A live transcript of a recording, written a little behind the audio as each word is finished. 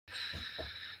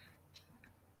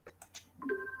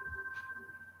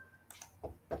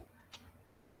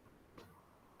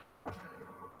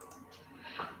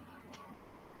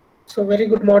So very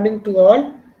good morning to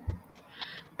all.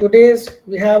 Today's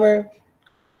we have a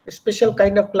special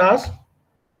kind of class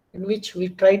in which we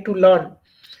try to learn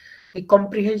the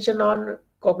comprehension on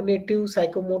cognitive,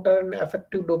 psychomotor and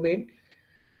affective domain,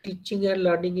 teaching and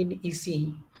learning in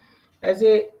ECE. As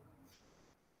a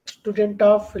student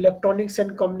of electronics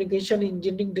and communication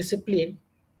engineering discipline,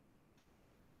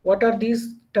 what are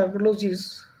these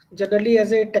terminologies? Generally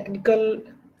as a technical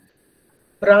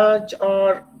branch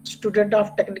or student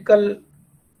of technical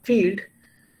field,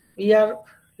 we are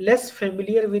less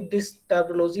familiar with these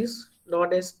terminologies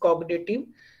known as cognitive,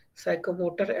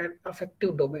 psychomotor, and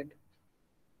affective domain.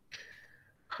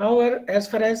 However, as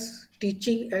far as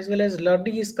teaching as well as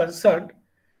learning is concerned,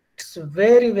 it's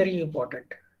very, very important.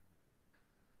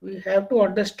 We have to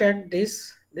understand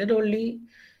this, then only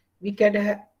we can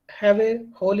have a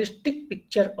holistic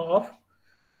picture of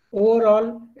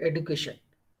overall education.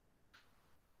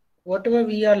 Whatever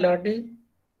we are learning,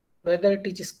 whether it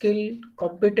is skill,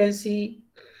 competency,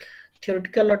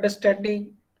 theoretical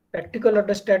understanding, practical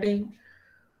understanding,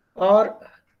 or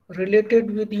related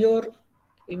with your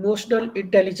emotional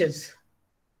intelligence.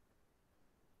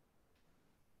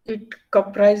 It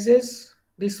comprises,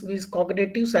 this means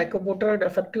cognitive, psychomotor, and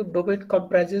affective domain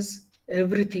comprises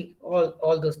everything,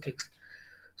 all those things.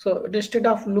 So instead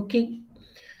of looking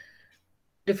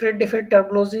different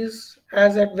terminologies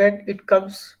as and when it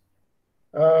comes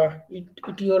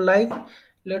into your life,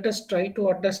 let us try to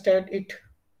understand it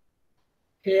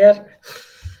here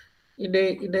in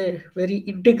a very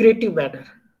integrative manner.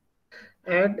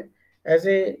 And as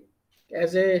a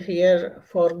here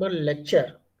formal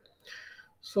lecture,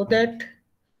 so that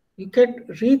you can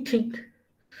rethink,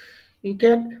 you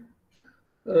can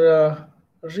uh,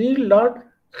 relearn,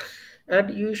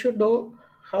 and you should know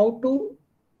how to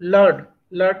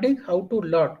learning how to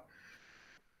learn.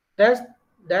 That's,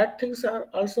 that things are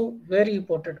also very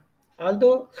important.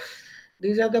 Although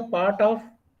these are the part of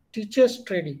teachers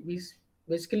training, means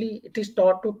basically it is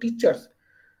taught to teachers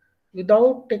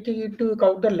without taking into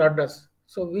account the learners.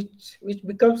 So which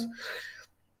becomes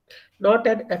not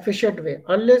an efficient way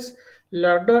unless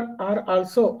learners are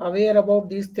also aware about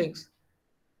these things.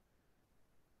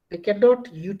 They cannot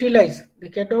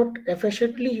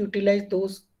efficiently utilize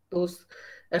those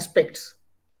aspects.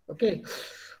 Okay,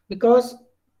 because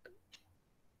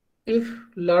if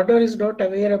learner is not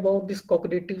aware about this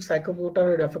cognitive,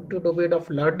 psychomotor, and affective domain of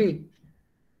learning,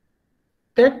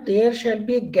 then there shall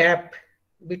be a gap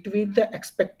between the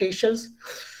expectations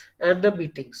and the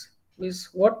meetings. Means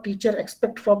what teacher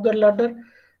expect from the learner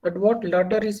and what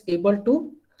learner is able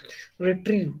to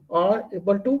retrieve or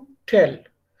able to tell,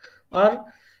 or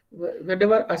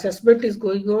whenever assessment is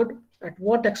going on, at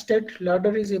what extent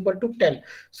learner is able to tell.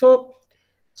 So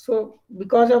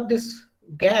because of this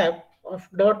gap of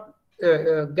not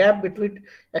gap between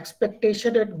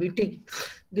expectation and meeting,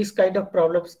 this kind of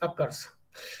problems occurs.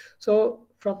 So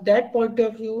from that point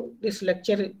of view, this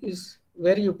lecture is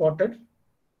very important.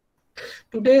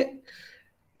 Today,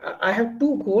 I have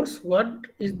two goals. One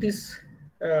is this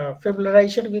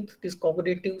familiarization with this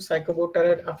cognitive,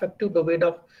 psychomotor, and affective domain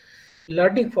of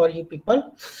learning for you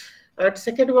people. And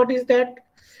second one is that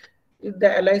in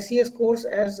the LICS course,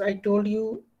 as I told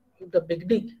you in the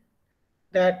beginning,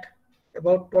 that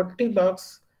about 20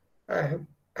 marks I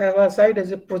have assigned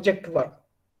as a project work.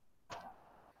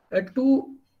 And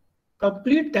to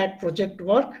complete that project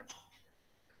work,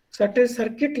 certain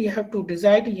circuit you have to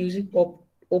design using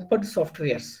open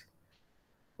softwares.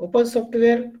 Open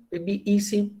software may be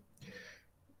eSIM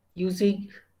using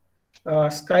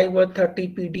Sky 130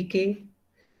 PDK,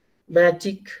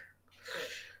 Magic,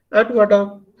 and one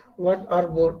or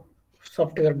more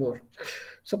software more.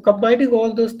 So combining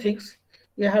all those things,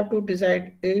 you have to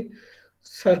design a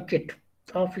circuit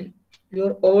of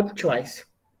your own choice.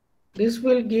 This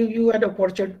will give you an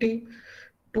opportunity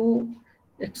to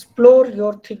explore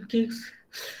your thinkings,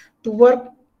 to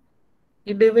work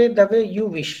in a way the way you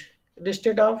wish,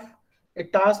 instead of a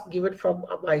task given from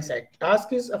my side.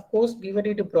 Task is of course given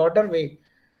in a broader way.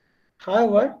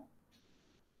 However,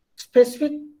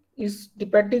 specific is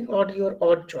depending on your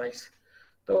own choice.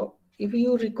 So if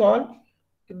you recall,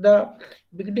 in the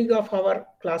beginning of our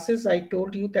classes, I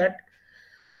told you that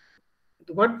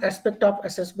one aspect of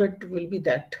assessment will be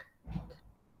that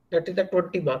is the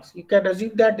 20 marks. You can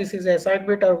assume that this is an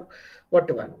assignment or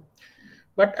whatever.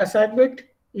 But assignment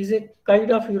is a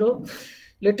kind of,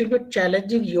 little bit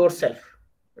challenging yourself.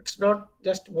 It's not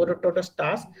just monotonous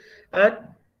task, and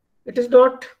it is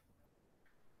not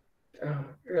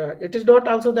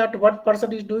also that one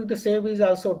person is doing the same is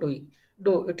also doing.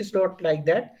 No, it is not like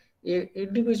that. A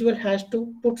individual has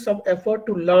to put some effort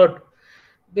to learn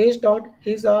based on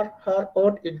his or her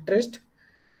own interest,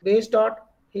 based on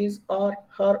his or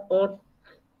her own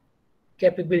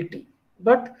capability.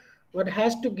 But one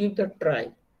has to give the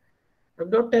try. I'm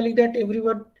not telling that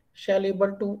everyone shall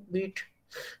able to meet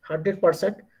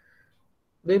 100%,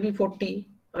 maybe 40,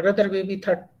 another maybe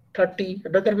 30,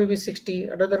 another maybe 60,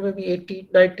 another maybe 80,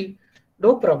 90.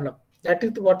 No problem. That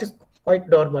is what is quite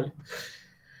normal.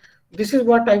 This is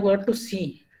what I want to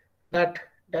see, that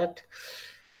that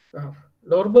uh,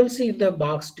 normalcy in the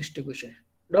marks distribution.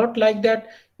 Not like that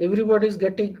everyone is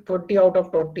getting 20 out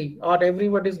of 20 or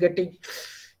everyone is getting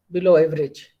below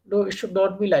average. No, it should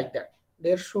not be like that.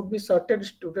 There should be certain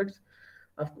students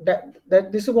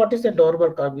that this is what is the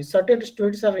normal curve. Certain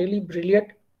students are really brilliant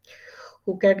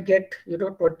who can get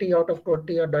 20 out of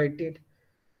 20 or 19.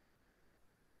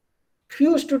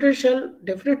 Few students shall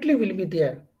definitely will be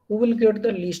there who will get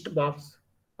the least marks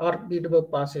or minimum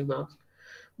passing marks,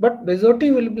 but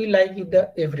majority will be like in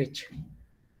the average.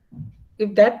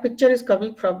 If that picture is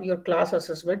coming from your class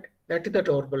assessment, that is the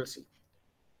normalcy.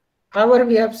 However,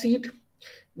 we have seen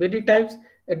many times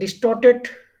a distorted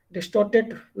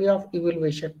way of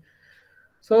evaluation.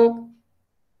 So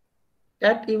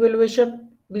that evaluation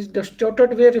means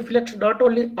distorted way reflects not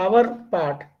only our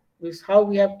part, means how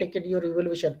we have taken your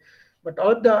evaluation, but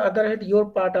on the other hand, your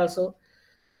part also,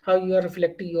 how you are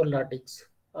reflecting your learnings,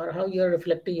 or how you are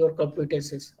reflecting your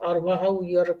competencies, or how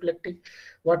you are reflecting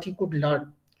what you could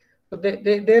learn. So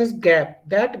there's gap.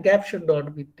 That gap should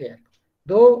not be there.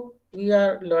 Though we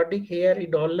are learning here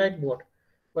in online mode,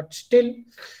 but still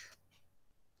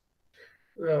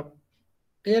uh,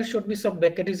 there should be some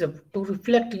mechanism to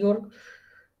reflect your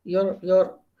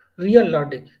real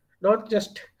learning, not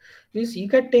just means you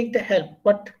can take the help,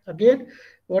 but again,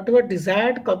 whatever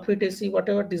desired competency,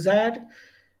 whatever desired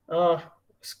uh,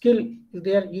 skill is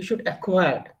there, you should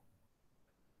acquire.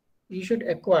 You should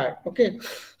acquire. Okay,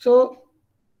 so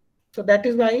that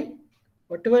is why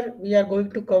whatever we are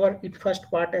going to cover in first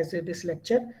part as in this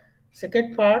lecture,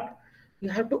 second part you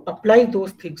have to apply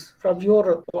those things from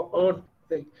your own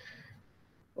way.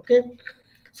 Okay,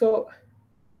 so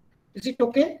is it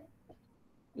okay?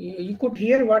 You could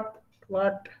hear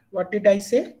what did I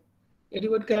say?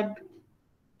 Anyone can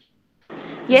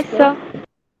Yes, sir. respond?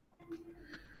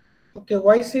 Okay,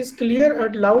 voice is clear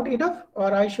and loud enough,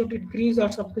 or I should increase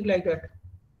or something like that?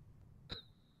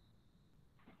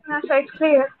 So it's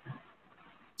clear.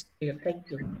 Clear, thank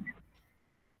you.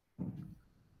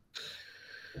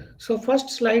 So first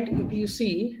slide, if you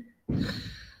see,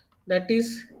 that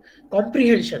is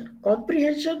comprehension.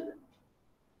 Comprehension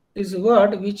is a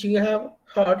word which you have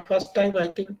heard first time, I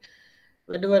think,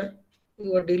 whenever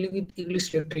you are dealing with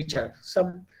English literature.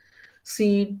 Some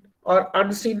seen or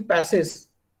unseen passage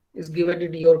is given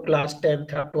in your class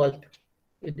 10th or 12th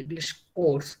in English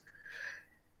course.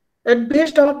 And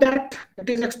based on that, it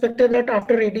is expected that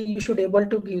after reading, you should able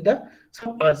to give the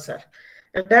some answer.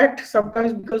 And that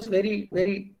sometimes becomes very,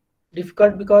 very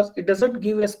difficult because it doesn't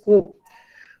give a scope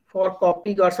for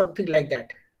copying or something like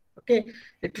that. Okay,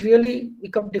 it really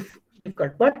become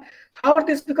difficult. But how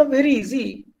this become very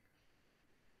easy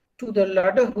to the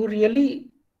learner who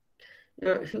really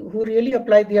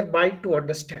apply their mind to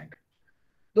understand.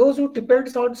 Those who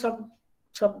depends on some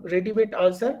ready-made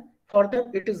answer, for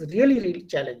them it is really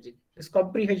challenging. This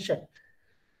comprehension.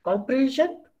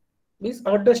 Comprehension means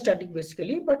understanding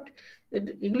basically, but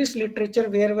in English literature,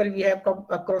 wherever we have come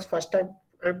across first time,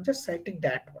 I'm just citing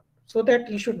that one. So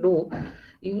that you should know,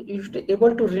 you should be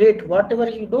able to relate whatever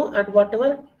you know and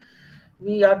whatever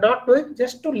we are not knowing,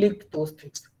 just to link those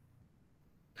things.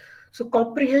 So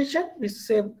comprehension is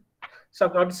same.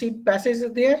 Some unseen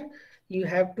passages there. You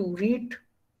have to read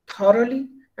thoroughly,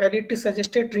 and it is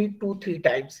suggested read 2-3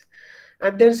 times.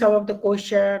 And then some of the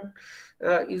question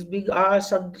is being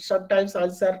asked. Sometimes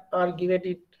answer are given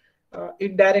in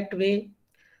indirect way.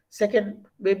 Second,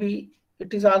 maybe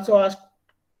it is also asked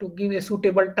to give a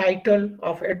suitable title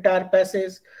of entire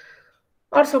passage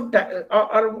or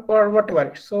or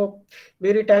whatever. So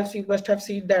many times you must have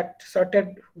seen that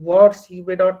certain words you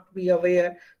may not be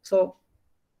aware. So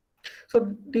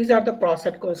these are the pros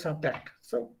and cons of that.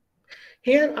 So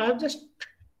here I'm just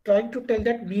trying to tell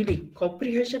that meaning.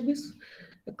 Comprehension is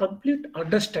a complete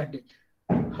understanding,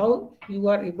 how you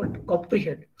are able to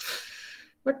comprehend.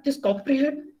 But this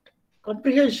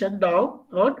comprehension now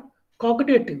on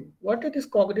cognitive. What is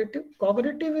cognitive?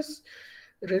 Cognitive is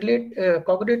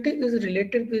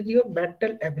related with your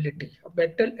mental ability,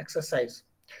 mental exercise.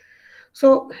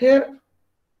 So here,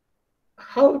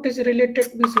 how it is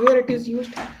related means where it is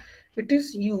used. It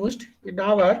is used in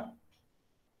our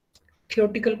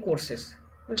theoretical courses.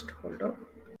 Just hold on.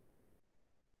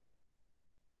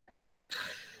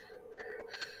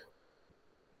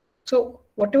 So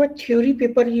whatever theory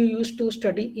paper you used to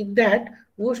study, in that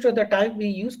most of the time we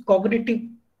use cognitive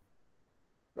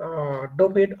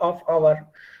domain of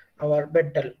our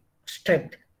mental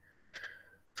strength.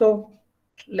 So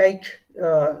like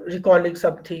recalling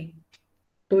something,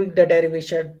 doing the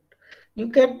derivation, you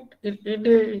can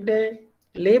in a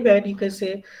layman you can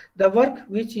say the work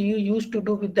which you used to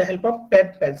do with the help of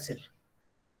pen pencil,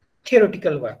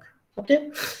 theoretical work.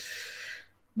 Okay,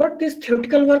 but this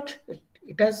theoretical work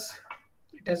it has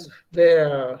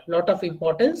a lot of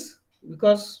importance,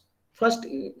 because first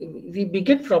we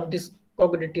begin from this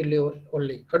cognitive level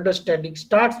only. Understanding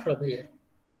starts from here.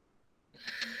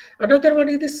 Another one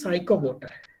is the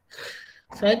psychomotor.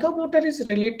 Psychomotor is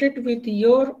related with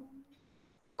your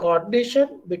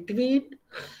coordination between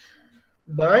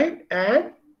mind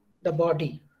and the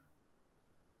body.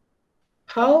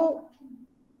 How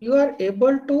you are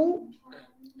able to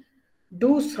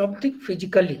do something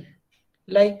physically,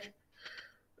 like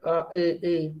a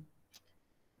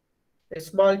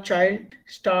small child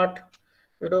start,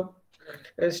 you know,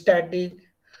 standing,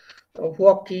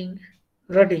 walking,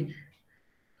 running.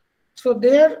 So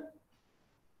there,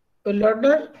 a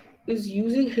learner is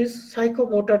using his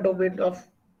psychomotor domain of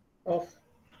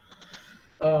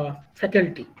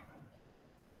faculty.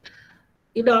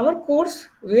 In our course,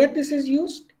 where this is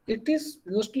used, it is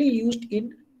mostly used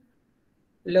in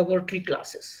laboratory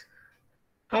classes.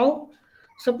 How?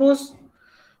 Suppose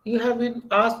you have been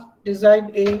asked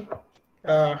design a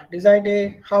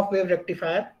half wave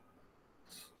rectifier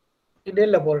in a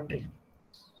laboratory,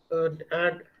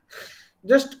 and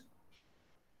just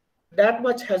that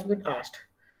much has been asked.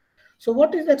 So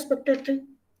what is the expected thing?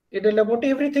 In a laboratory,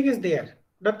 everything is there.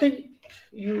 Nothing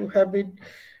you have been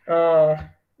uh,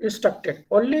 instructed.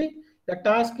 Only the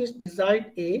task is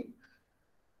design a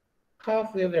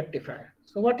half wave rectifier.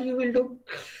 So what you will do?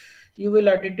 You will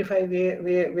identify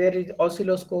where is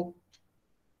oscilloscope.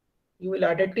 You will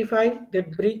identify,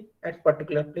 then bring at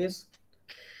particular place.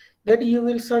 Then you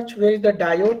will search where is the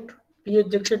diode, p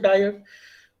junction diode.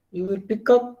 You will pick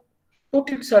up, put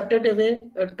it certain way,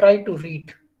 and try to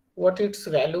read what its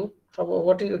value,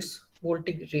 what is its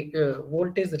voltage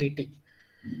rating.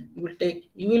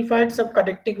 You will find some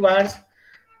connecting wires,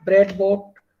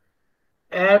 breadboard,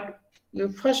 and you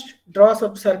first draw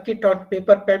some circuit on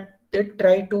paper pen, then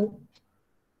try to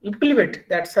implement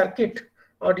that circuit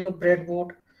on your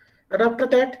breadboard. And after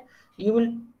that, you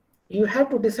will you have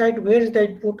to decide where is the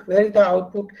input, where is the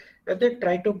output, and then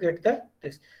try to get the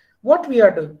this. What we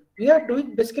are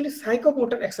doing basically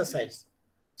psychomotor exercise.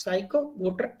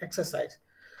 Psychomotor exercise.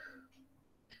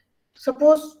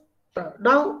 Suppose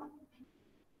now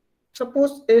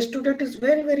suppose a student is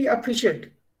very efficient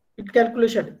in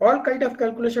calculation. All kind of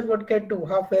calculation one can do: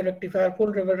 half wave rectifier,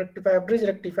 full wave rectifier, bridge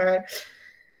rectifier,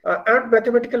 and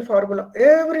mathematical formula.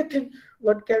 Everything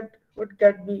one can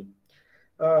be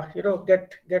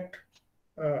get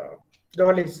uh,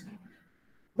 knowledge.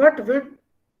 But when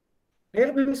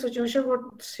there may be a situation where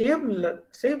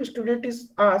same student is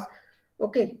asked,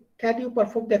 okay, can you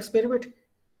perform the experiment?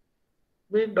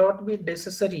 May not be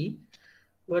necessary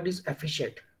one is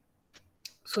efficient.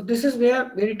 So this is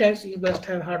where many times you must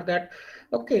have heard that,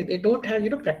 okay, they don't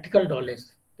have practical knowledge,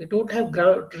 they don't have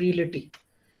ground reality.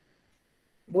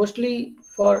 Mostly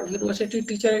for university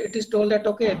teacher, it is told that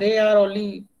okay, they are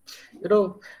only you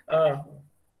know uh,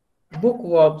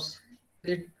 bookworms.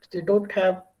 They don't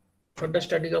have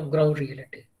understanding of ground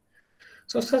reality.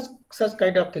 So such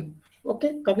kind of thing.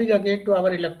 Okay, coming again to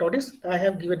our electronics, I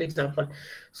have given example.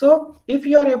 So if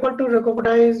you are able to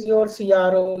recognize your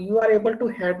CRO, you are able to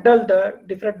handle the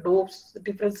different knobs,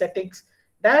 different settings,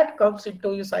 that comes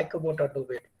into your psychomotor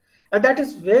domain, and that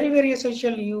is very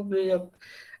essential. You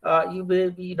may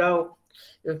be now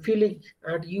feeling,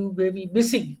 and you may be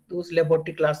missing those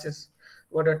laboratory classes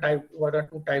one or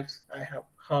two times. I have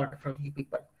heard from you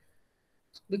people,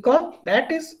 because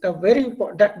that is a very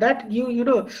important, that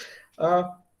uh,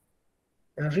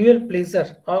 a real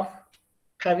pleasure of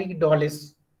having knowledge,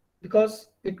 because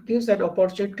it gives an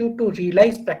opportunity to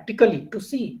realize practically, to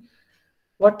see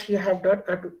what you have done,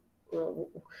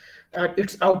 and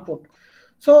its output.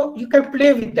 So you can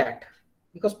play with that,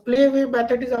 because play way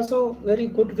method is also very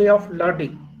good way of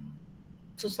learning.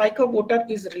 So psychomotor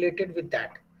is related with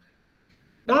that.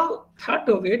 Now third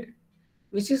domain,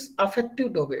 which is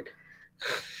affective domain.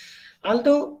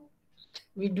 Although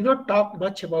we do not talk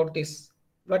much about this,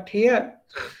 but here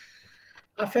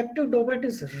affective domain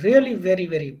is really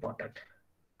very important.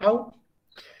 How?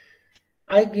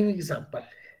 I give example.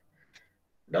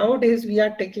 Nowadays we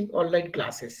are taking online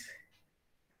classes,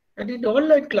 and in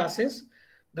online classes,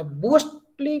 the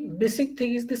mostly basic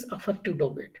thing is this affective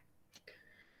domain.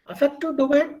 Affective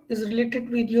domain is related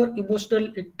with your emotional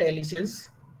intelligence,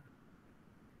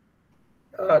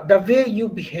 the way you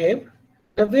behave,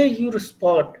 the way you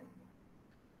respond.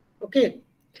 Okay,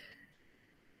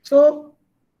 so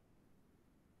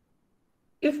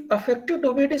if affective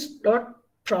domain is not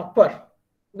proper,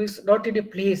 means not in a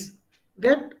place,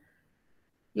 then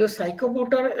your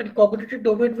psychomotor and cognitive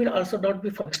domain will also not be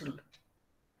functional.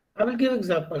 I will give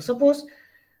example. Suppose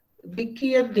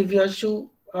Vicky and Divyanshu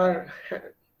are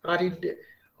in the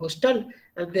hostel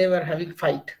and they were having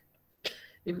fight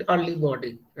in early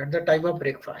morning at the time of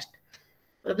breakfast.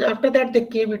 And after that they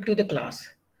came into the class.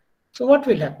 So what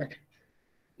will happen?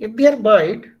 In their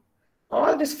mind,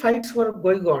 all these fights were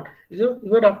going on,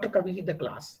 even after coming in the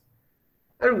class.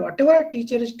 And whatever a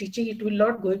teacher is teaching, it will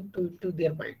not go into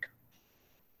their mind.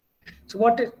 So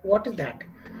what is that?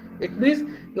 It means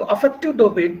your affective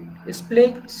domain is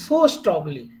playing so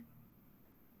strongly.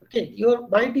 Okay, your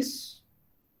mind is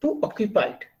too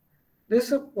occupied.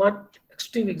 This is one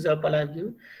extreme example I'm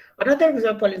giving. Another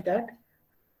example is that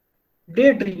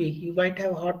daydreaming. You might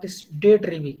have heard this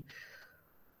daydreaming.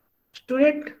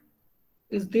 Student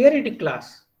is there in the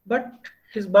class, but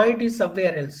his mind is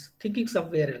somewhere else, thinking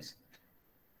somewhere else.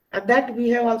 And that we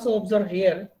have also observed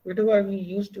here, whenever we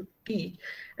used to teach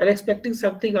and expecting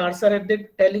something answer and then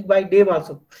telling by name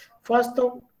also. First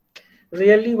though,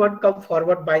 really one come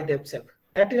forward by themselves.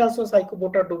 That is also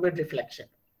psychomotor domain reflection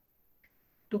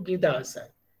to give the answer.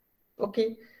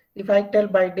 Okay, if I tell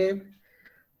by name,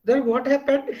 then what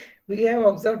happened? We have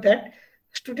observed that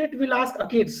student will ask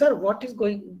again, sir, what is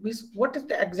what is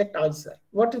the exact answer?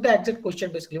 What is the exact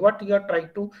question basically? What you are trying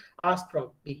to ask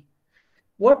from me?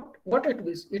 What it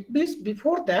means? It means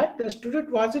before that the student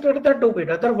was in another domain,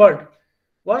 another world,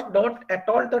 was not at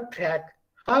all the track.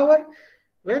 However,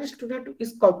 when student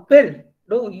is compelled,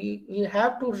 no, you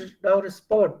have to now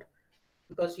respond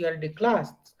because you are in the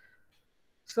class.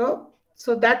 So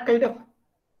that kind of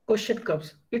question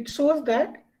comes. It shows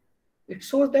that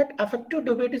affective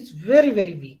domain is very,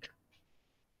 very weak.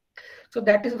 So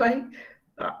that is why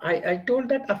I told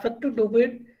that affective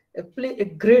domain play a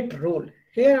great role.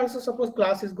 Here also suppose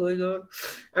class is going on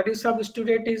and if some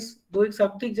student is doing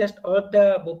something just on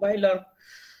the mobile or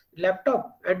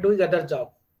laptop and doing other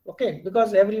job. Okay,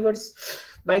 because everyone's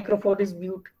microphone is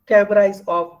mute, camera is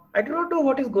off. I do not know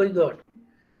what is going on.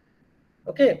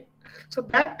 Okay, so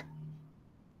that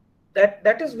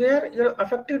is where your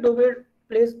affective domain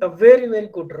plays a very, very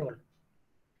good role.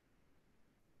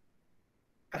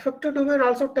 Affective domain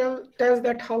also tells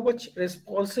that how much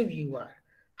responsive you are,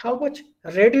 how much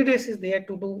readiness is there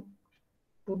to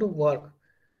do work,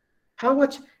 how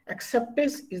much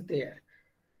acceptance is there,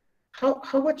 how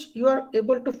much you are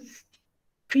able to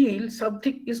feel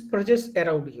something is present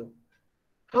around you,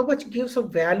 how much give some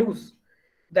values.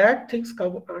 That things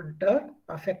come under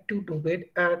affective domain,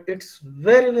 and it's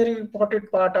very, very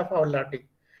important part of our learning,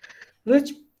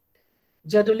 which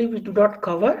generally we do not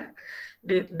cover,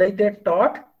 neither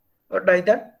taught or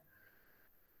neither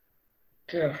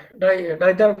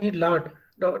we learn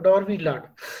nor we learn.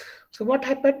 So what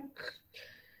happened?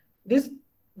 This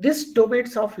this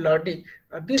domains of learning,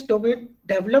 this domain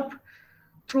developed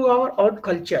through our own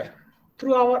culture,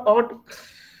 through our own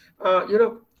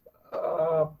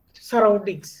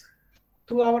surroundings,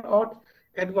 through our own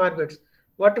environments.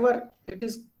 Whatever it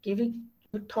is giving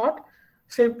you thought,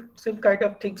 same kind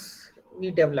of things we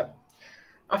develop.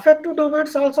 Affective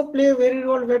domains also play a very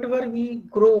role whenever we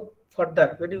grow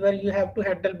further, whenever you have to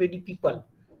handle many people.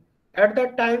 At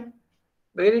that time,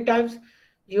 many times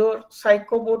your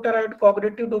psychomotor and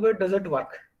cognitive domain doesn't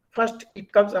work. First,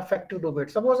 it comes affective domain.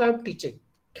 Suppose I am teaching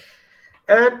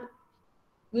and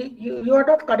you are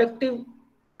not connecting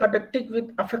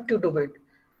with affective domain.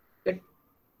 It,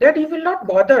 then you will not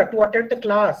bother to attend the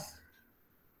class.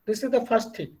 This is the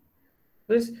first thing.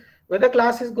 This, when the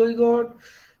class is going on,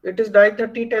 it is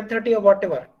 9:30, 10:30 or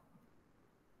whatever,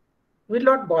 will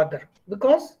not bother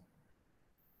because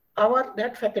our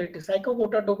that faculty,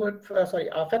 psychomotor domain,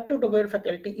 affective domain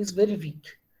faculty is very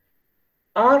weak.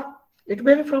 Or it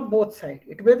may be from both sides.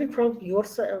 It may be from your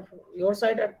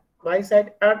side and my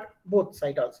side and both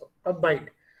side also combined.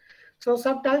 So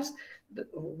sometimes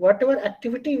whatever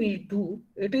activity we do,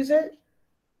 it is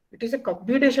a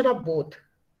combination of both.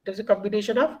 It is a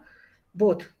combination of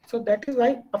both. So that is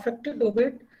why affective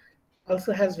domain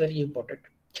also has very important.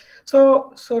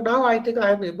 So now I think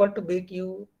I am able to make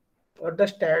you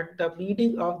understand the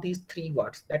meaning of these three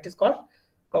words. That is called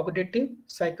cognitive,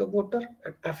 psychomotor,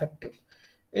 and affective.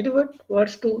 Anyone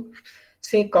wants to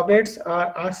say comments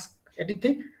or ask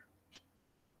anything?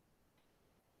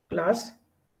 Class?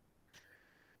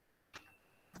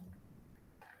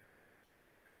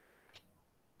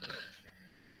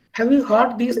 Have you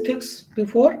heard these things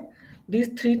before?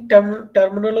 These three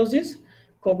terminologies,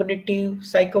 cognitive,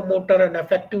 psychomotor, and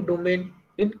affective domain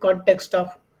in context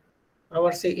of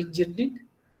our say engineering.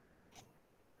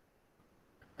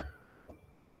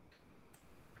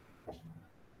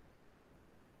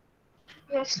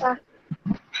 Yes, sir.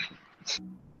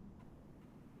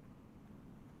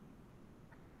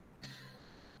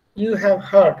 You have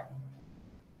heard.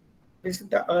 Is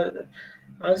the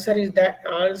answer is that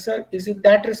answer is it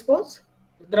that response,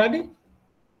 Indrani?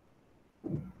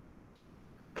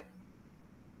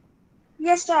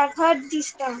 Yes, sir. I've heard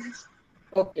these terms.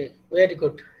 Okay, very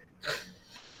good.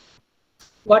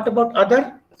 What about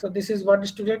other? So this is one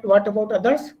student. What about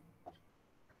others?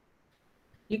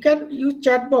 You can use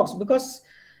chat box because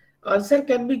answer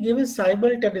can be given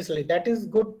simultaneously. That is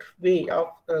good way of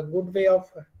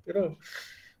you know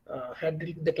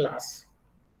handling the class.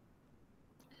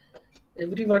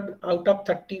 Everyone out of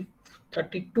 30,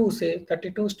 32 say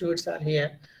 32 students are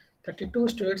here. 32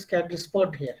 students can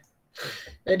respond here.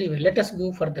 Anyway, let us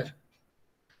move further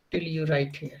till you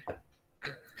write here.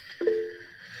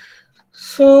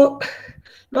 So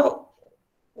now,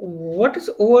 what is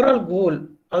overall goal?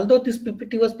 Although this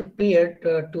PPT was prepared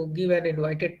to give an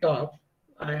invited talk,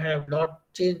 I have not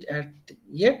changed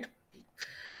yet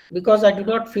because I do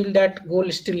not feel that goal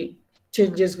still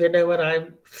changes whenever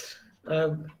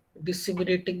I'm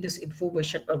disseminating this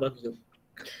information among you.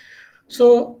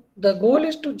 So the goal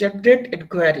is to generate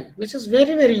inquiry, which is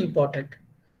very, very important.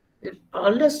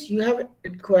 Unless you have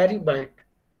inquiry mind,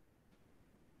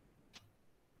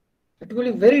 it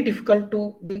will be very difficult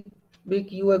to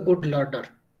make you a good learner.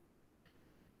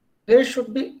 There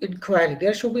should be inquiry.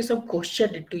 There should be some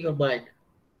question into your mind.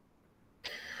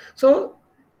 So,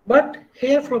 but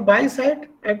here from my side,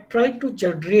 I'm trying to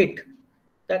generate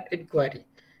that inquiry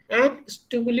and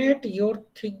stimulate your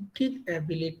thinking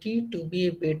ability to be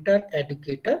a better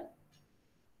educator.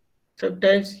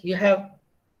 Sometimes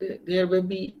there may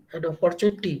be an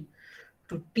opportunity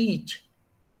to teach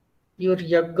your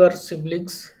younger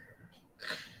siblings.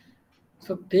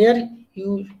 So there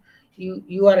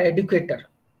you are educator.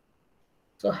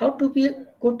 So how to be a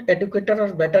good educator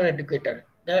or better educator?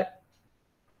 That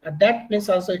at that place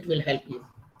also it will help you.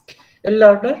 A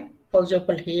learner, for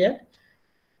example, here,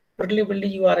 preliminarily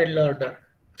you are a learner.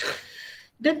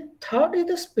 Then third is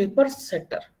this paper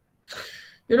setter.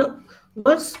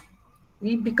 Once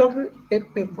we become a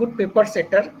good paper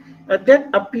setter, and then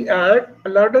a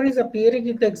learner is appearing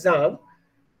in the exam,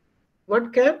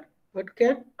 one can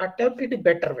attempt it in a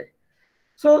better way.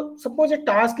 So suppose a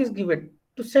task is given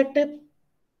to set a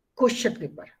question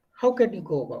paper. How can you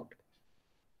go about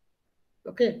it?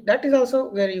 Okay, that is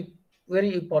also very,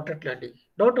 very important learning.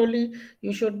 Not only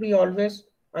you should be always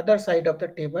other side of the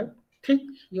table, think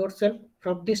yourself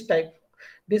from this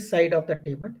side of the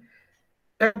table,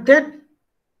 and then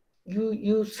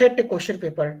you set a question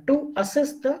paper to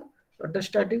assess the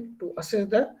understanding, to assess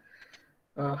the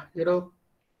uh, you know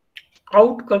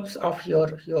outcomes of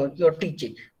your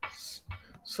teaching.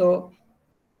 So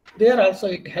there also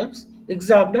it helps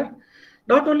examiner,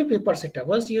 not only paper setter.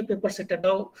 Once you have paper setter,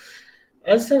 now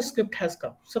answer script has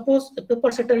come. Suppose a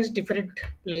paper setter is different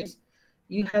place.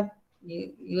 You have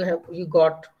you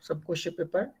got some question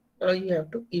paper. Now you have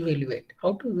to evaluate.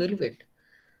 How to evaluate?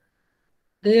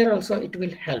 There also it will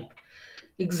help.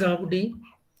 Examine,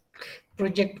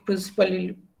 project principal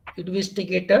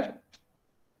investigator,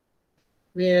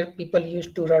 where people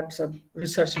used to run some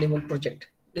research level project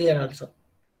there also.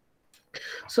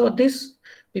 So this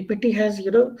PPT has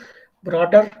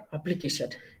broader application.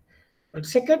 And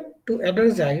second, to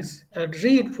energize and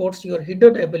reinforce your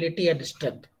hidden ability and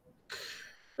strength.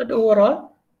 And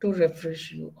overall, to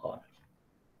refresh you all.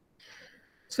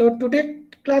 So today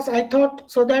class, I thought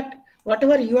so that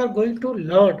whatever you are going to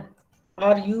learn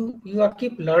or you are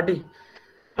keep learning,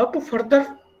 how to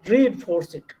further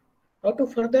reinforce it, how to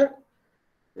further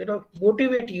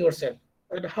motivate yourself,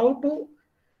 and how to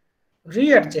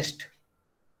readjust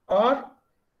or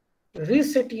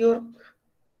reset your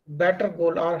better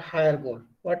goal or higher goal,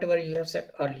 whatever you have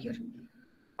set earlier.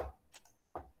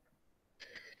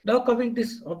 Now coming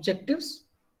these objectives,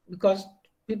 because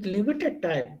with limited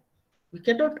time, we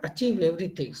cannot achieve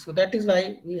everything. So that is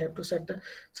why we have to set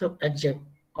some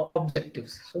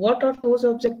objectives. So what are those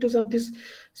objectives of this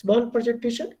small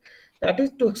presentation? That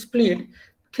is to explain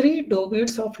three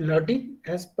domains of learning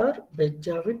as per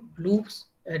Benjamin Bloom's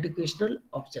educational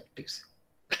objectives.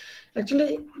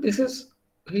 Actually, this is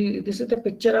the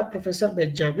picture of Professor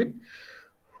Benjamin,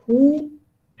 who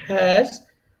has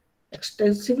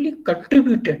extensively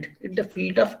contributed in the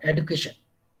field of education.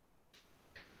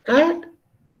 And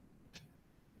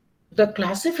the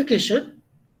classification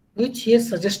which he has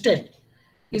suggested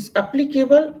is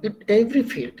applicable in every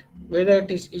field, whether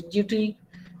it is engineering,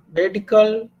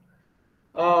 medical,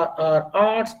 or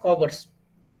arts, commerce.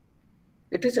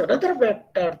 It is another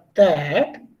matter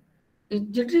that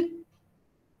engineering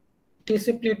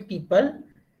discipline people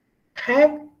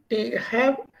have they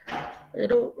have you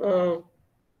know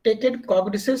taken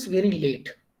cognizance very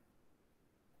late.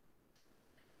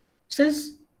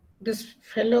 Since this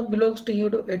fellow belongs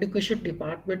to education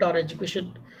department or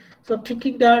education, so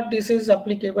thinking that this is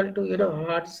applicable to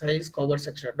art, science, commerce,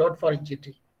 etc., not for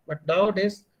engineering. But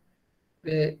nowadays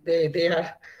they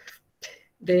are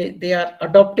they are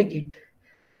adopting it,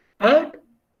 and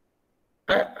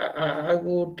I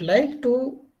would like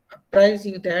to apprise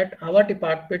you that our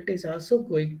department is also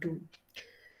going to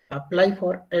apply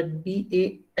for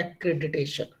MBA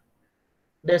accreditation,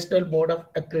 National Board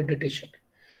of Accreditation.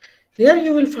 There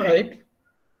you will find,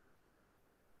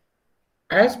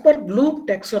 as per Bloom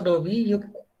taxonomy, your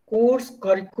course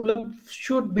curriculum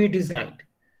should be designed.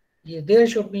 There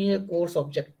should be a course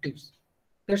objectives.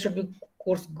 There should be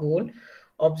course goal,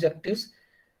 objectives.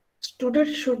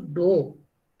 Student should know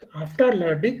after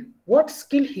learning what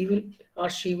skill he will or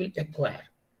she will acquire.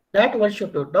 That one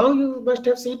should know. Now you must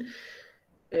have seen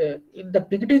in the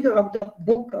beginning of the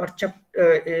book or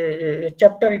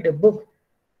chapter in the book,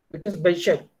 it is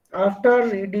mentioned after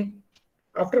reading,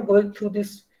 after going through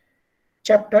this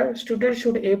chapter, students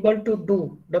should able to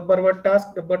do number one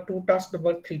task, number two task,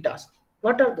 number three task.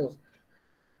 What are those?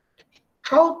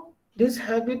 How these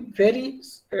have been very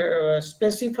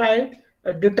specified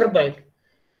and determined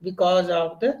because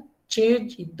of the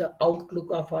change in the outlook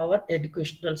of our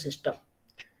educational system,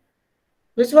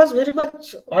 which was very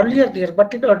much earlier there,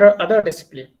 but in other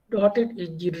discipline, not in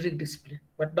engineering discipline.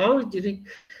 But now engineering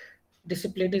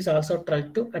discipline is also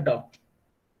trying to adopt.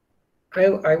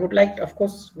 I would like, of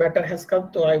course, matter has come,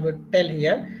 so I would tell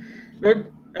here.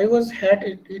 When I was had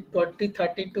in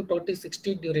 2013 to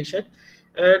 2016 duration,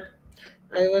 and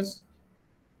I was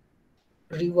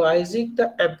revising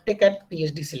the MTech and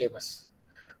PhD syllabus.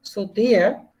 So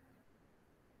there,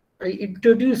 I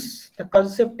introduced the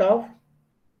concept of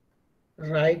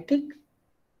writing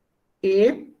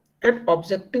aim and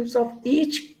objectives of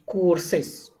each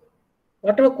courses.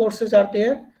 Whatever courses are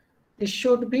there, this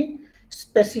should be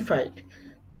specified.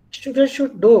 Students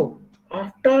should know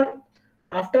after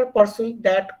pursuing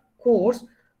that course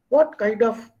what kind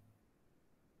of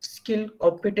skill,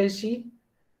 competency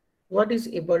one is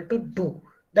able to do.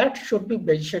 That should be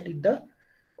mentioned in the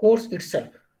course itself,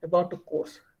 about the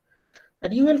course.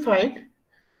 And you will find,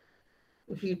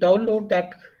 if you download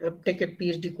that take a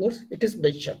PhD course, it is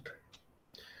mentioned.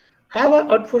 However,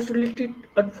 unfortunately,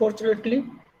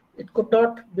 it could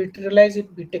not materialize in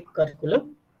BTech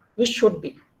curriculum, which should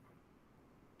be,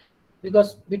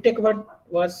 because BTech one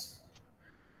was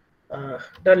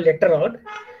done later on.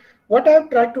 What I am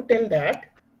trying to tell that,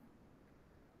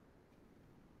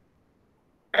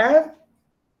 as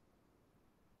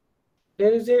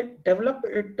there is a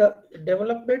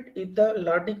development in the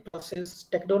learning process,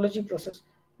 technology process,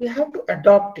 we have to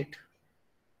adopt it.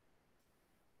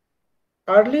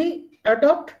 Early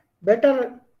adopt,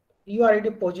 better you are in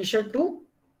a position to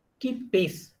keep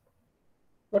pace.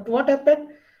 But what happened?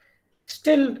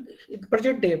 Still in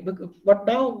present day, but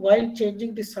now while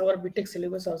changing this our BTech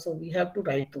syllabus also, we have to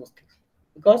write those things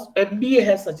because MBA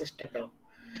has suggested now.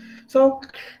 So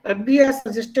MBA has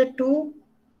suggested to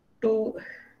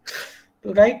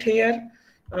write here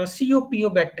COPO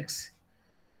matrix.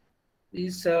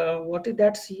 Is what is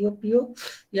that COPO?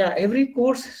 Yeah, every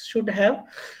course should have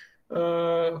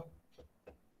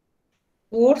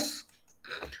course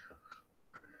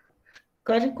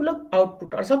curriculum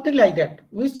output or something like that,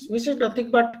 which is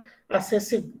nothing but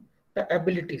assessing the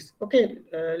abilities. Okay,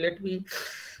 let me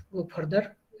go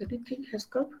further. Anything has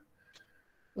come?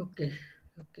 Okay,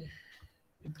 okay.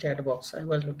 In chat box, I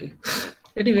was looking.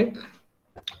 Anyway,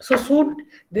 so soon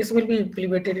this will be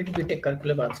implemented in BTech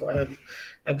curriculum also.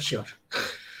 I'm sure.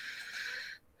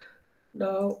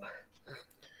 Now,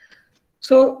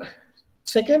 so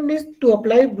second is to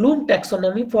apply Bloom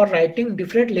taxonomy for writing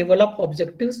different level of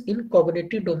objectives in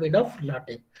cognitive domain of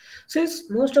learning. Since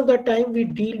most of the time we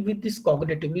deal with this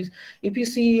cognitive, means if you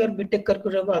see your BTech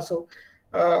curriculum also,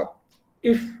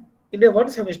 if in a one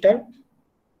semester,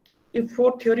 if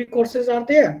 4 theory courses are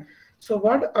there, so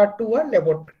 1 or 2 are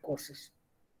laboratory courses.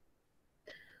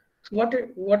 So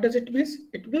what does it mean?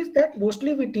 It means that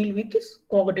mostly we deal with this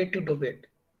cognitive domain.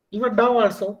 Even now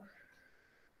also,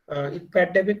 in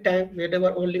pandemic time,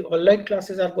 whenever only online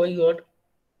classes are going on,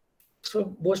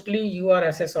 so mostly you are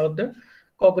assessed on the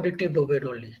cognitive domain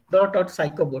only, not on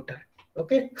psychomotor.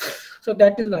 Okay, so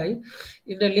that is why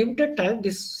in a limited time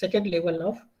this second level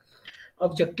of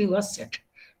objective was set.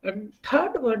 And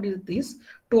third one is this: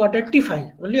 to identify,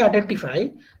 only identify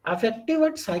affective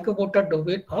and psychomotor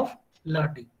domain of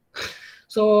learning.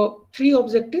 So three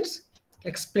objectives,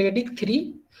 explaining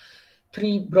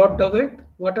three broad domain.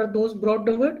 What are those broad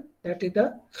domain? That is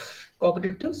the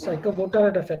cognitive, psychomotor,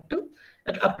 and affective.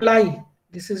 And apply,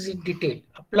 this is in detail,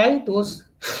 apply those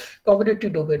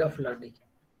cognitive domain of learning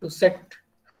to set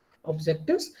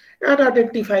objectives and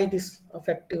identify this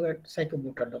affective and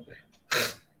psychomotor domain.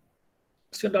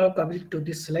 So now coming to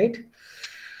this slide,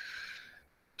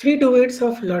 three domains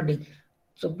of learning.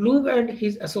 So Bloom and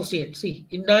his associates, see,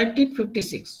 in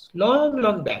 1956,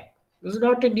 long back, this is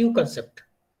not a new concept,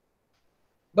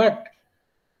 but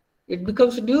it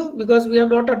becomes new because we have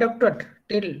not adopted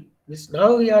till this.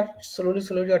 Now we are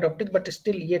slowly adopting, but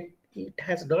still yet it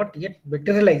has not yet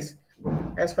materialized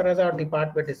as far as our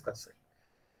department is concerned.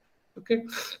 Okay,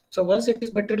 so once it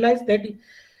is materialized, then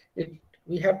it,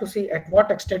 we have to see at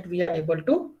what extent we are able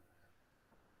to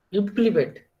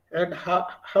implement and how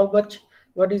much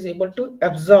one is able to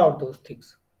absorb those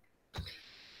things.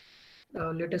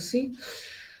 Now let us see.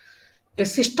 A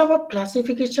system of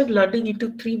classification learning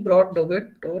into three broad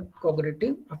domains: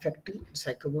 cognitive, affective, and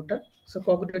psychomotor. So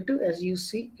cognitive, as you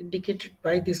see, indicated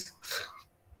by this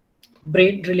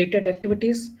brain-related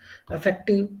activities,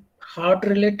 affective,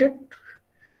 heart-related,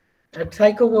 and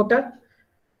psychomotor,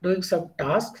 doing some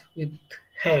task with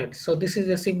hands. So this is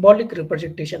a symbolic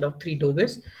representation of three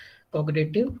domains: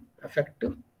 cognitive,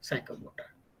 affective, psychomotor.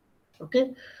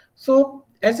 Okay, so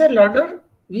as a learner,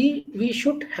 we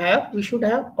should have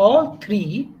all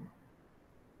three,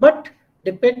 but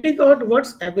depending on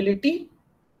one's ability,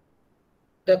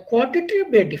 the quantity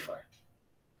may differ.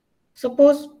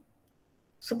 Suppose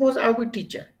suppose I'm a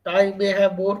teacher, I may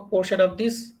have more portion of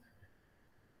this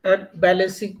and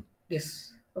balancing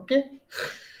this. Okay,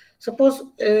 suppose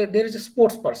there is a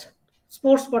sports person.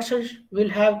 Sports person will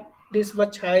have this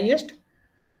much highest,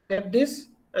 then this,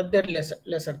 and then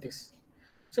lesser this.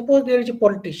 Suppose there is a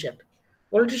politician.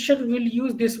 Politician will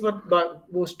use this one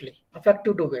mostly,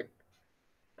 affective domain,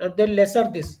 and then lesser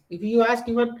this. If you ask,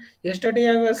 even yesterday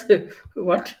I was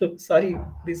what? Sorry,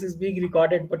 this is being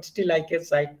recorded, but still I can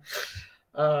cite.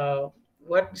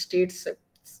 One state's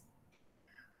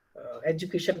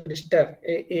education minister,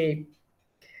 a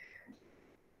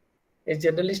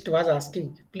journalist was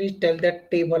asking, please tell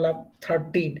that table of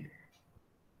 13.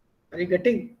 Are you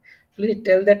getting? Please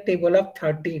tell that table of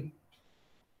 13.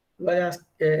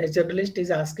 A journalist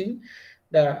is asking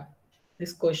the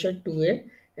this question to a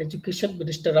education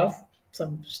minister of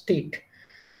some state,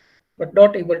 but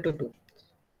not able to do.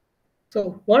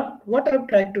 So what I'm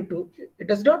trying to do, it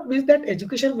does not mean that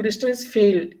education minister has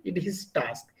failed in his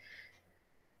task.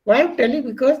 Why I'm telling,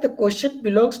 because the question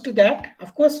belongs to that,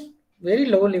 of course, very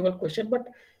low level question, but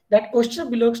that question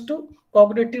belongs to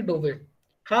cognitive domain.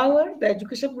 However, the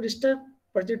education minister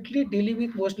presently dealing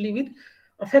with mostly with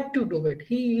affective domain.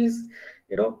 He is,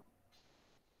 you know,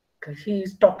 he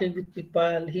is talking with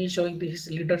people, he is showing his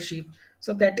leadership.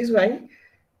 So that is why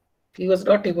he was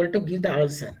not able to give the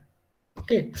answer.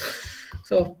 Okay.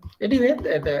 So anyway,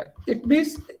 it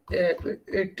means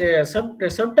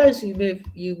sometimes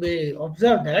you may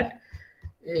observe that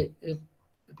a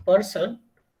person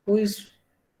who is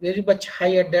very much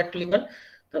high at that level,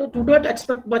 so do not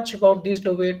expect much about this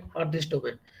domain or this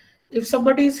domain. If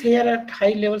somebody is here at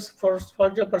high levels, for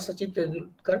example, Sachin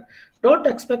Tendulkar, don't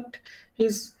expect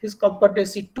his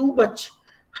competency too much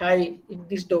high in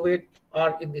this domain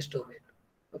or in this domain.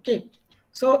 Okay,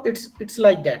 so it's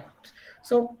like that.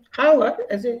 So, however,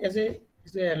 as a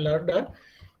learner,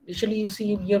 initially you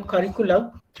see in your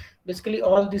curriculum, basically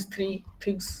all these three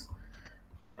things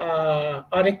are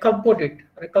a component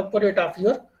of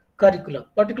your curriculum,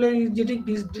 particularly engineering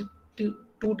these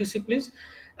two disciplines,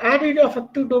 and in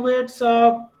affective domains.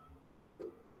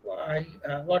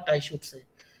 What I should say,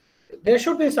 there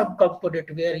should be some component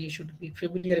where you should be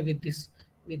familiar with these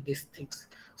things.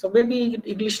 So maybe in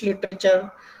English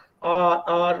literature,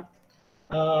 or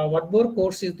one more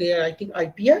course is there. I think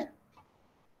IPR,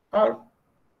 or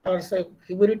some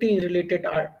humanity related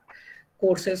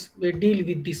courses may deal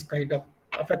with this kind of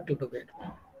affective domain.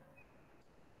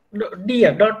 No,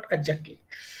 near, not exactly.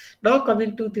 Now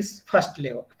coming to this first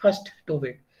level, first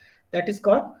domain, that is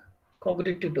called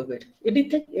cognitive domain.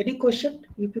 Anything, any question?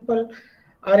 You people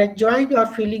are enjoying or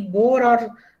feeling more,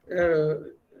 or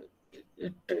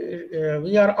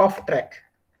we are off track?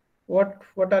 What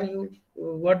are you?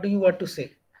 What do you want to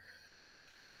say?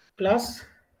 Plus,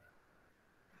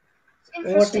 It's over to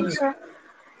interesting, you. sir.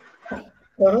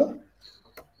 Uh-huh.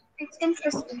 It's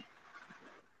interesting.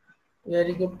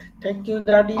 Very good. Thank you,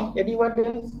 Rani. Anyone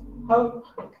else? How,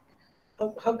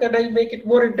 how can I make it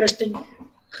more interesting?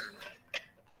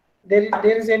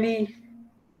 There is any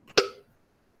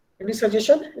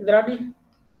suggestion, Rani?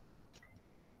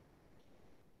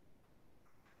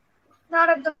 Not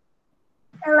at the moment.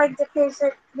 I like the pace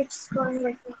at which is going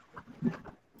right now.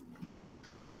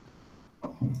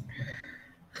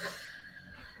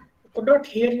 Could not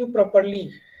hear you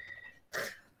properly.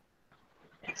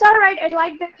 It's all right. I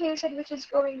like the pace at which it's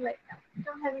going right now.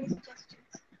 Don't have any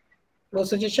suggestions. No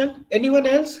suggestion. Anyone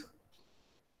else?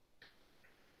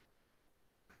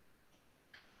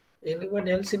 Anyone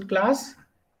else in class?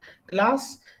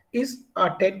 Class is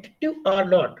attentive or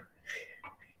not?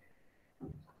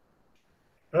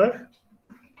 Huh?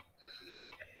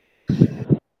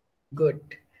 Good.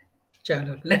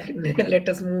 Chalo, let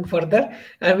us move further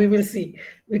and we will see.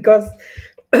 Because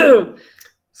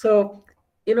so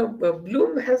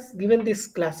Bloom has given this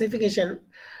classification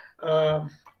uh,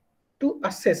 to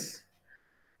assess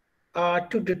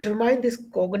to determine this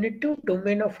cognitive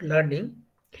domain of learning.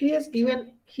 He has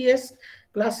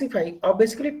classified or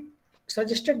basically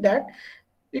suggested that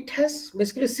it has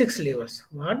basically 6 levels: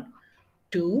 1,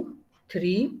 2,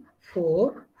 3,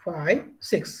 4, 5,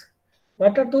 6.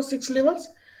 What are those 6 levels?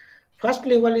 First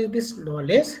level is this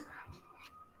knowledge.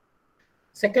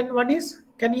 Second one is,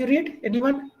 can you read?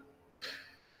 Anyone?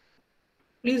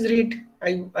 Please read.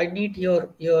 I need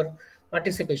your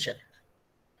participation.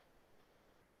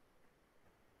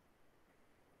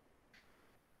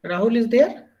 Rahul is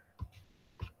there?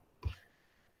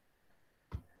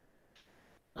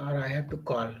 Or I have to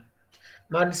call.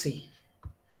 Mansi.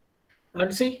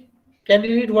 Mansi, can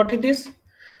you read what it is?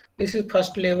 This is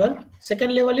first level.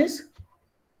 Second level is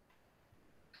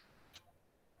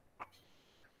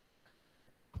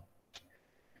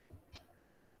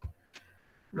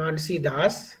Mansi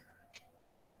Das.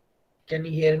 Can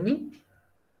you hear me?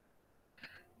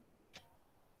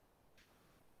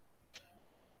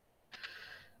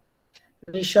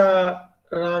 Nisha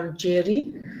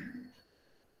Ramcheri.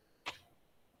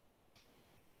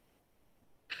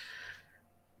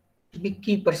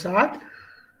 Vicky Prasad.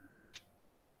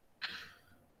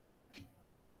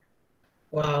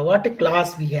 Wow, what a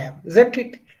class we have, isn't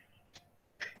it?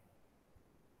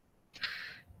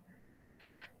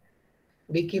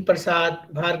 Vicky Prasad,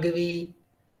 Bhargavi,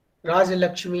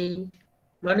 Rajalakshmi,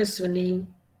 Manaswini.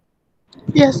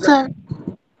 Yes, sir.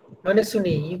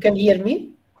 Manaswini, you can hear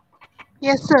me?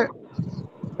 Yes, sir.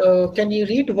 Can you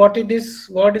read what is this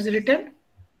word is written?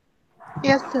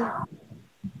 Yes, sir.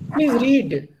 Please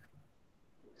read.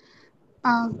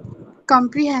 Uh,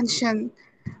 Comprehension.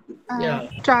 Yeah.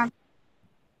 Trans.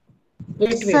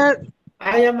 Wait. Sir.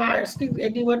 I am asking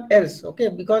anyone else, okay?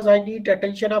 Because I need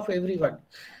attention of everyone.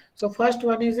 So first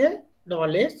one is a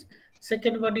knowledge.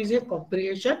 Second one is a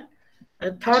comprehension.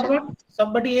 And third one,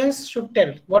 somebody else should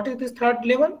tell. What is this third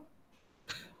level?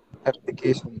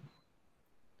 Application.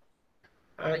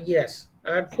 Yes.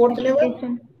 And fourth level?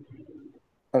 Application.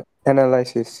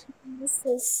 Analysis.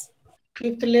 Analysis.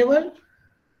 Fifth level?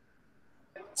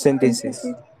 Synthesis.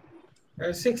 Synthesis.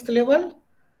 And sixth level?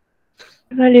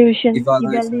 Evaluation.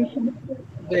 Evaluation.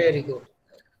 Very good.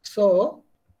 So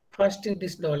first is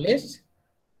this knowledge,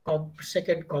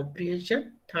 second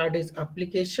comprehension, third is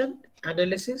application,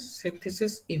 analysis,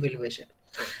 synthesis, evaluation.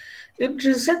 In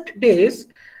recent days,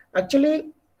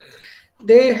 actually,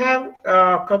 they have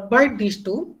combined these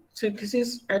two,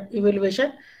 synthesis and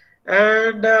evaluation,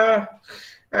 and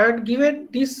given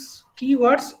these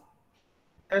keywords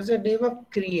as a name of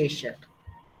creation.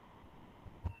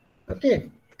 Okay,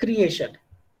 creation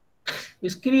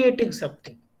is creating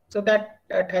something. So that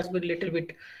has been little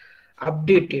bit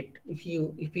updated if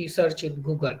you search in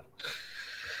Google.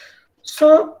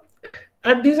 So,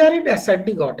 and these are in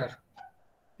ascending order.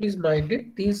 Please mind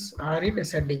it, these are in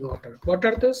ascending order. What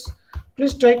are those?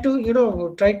 Please try to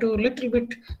little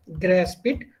bit grasp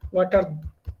it. What are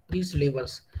these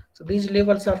levels? So these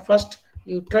levels are, first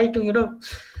you try to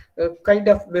kind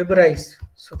of memorize.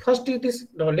 So first is this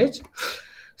knowledge,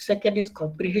 second is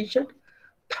comprehension,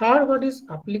 third one is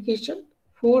application,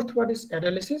 fourth one is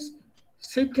analysis,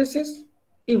 synthesis,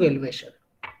 evaluation.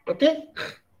 Okay,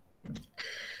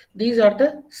 these are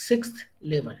the sixth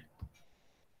level.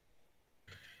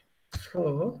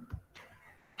 So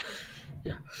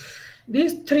yeah,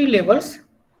 these three levels,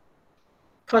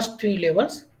 first three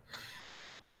levels,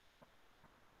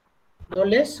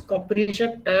 knowledge,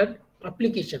 comprehension, and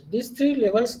application. These three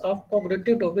levels of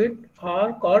cognitive domain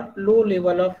are called low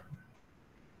level of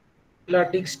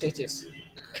learning stages.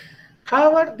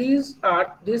 However, these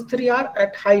three are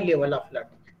at high level of learning.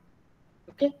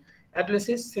 Okay,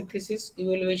 analysis, synthesis,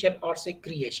 evaluation, or say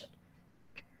creation.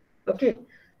 Okay,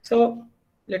 so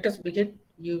let us begin.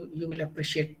 You will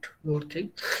appreciate more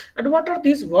things. And what are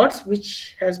these words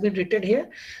which has been written here?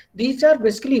 These are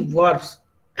basically verbs,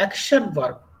 action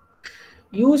verb,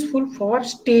 useful for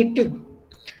stating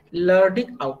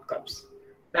learning outcomes.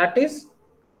 That is,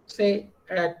 say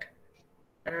at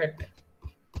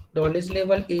knowledge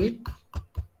level 8,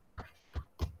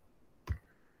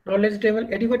 knowledge level.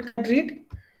 Anyone can read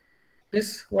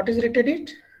this? What is written in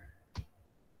it?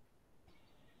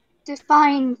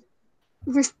 Define,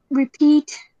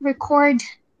 repeat, record,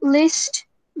 list,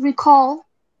 recall,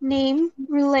 name,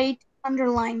 relate,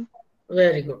 underline.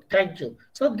 Very good, thank you.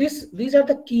 So these are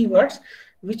the keywords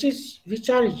which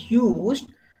are used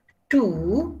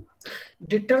to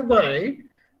determine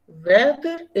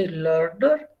whether a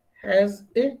learner has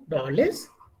a knowledge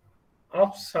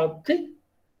of something.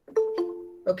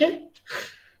 Okay,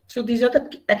 so these are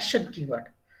the action keyword.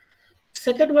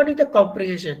 Second one is the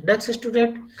comprehension. Next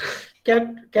student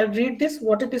can read this.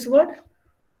 What is this word?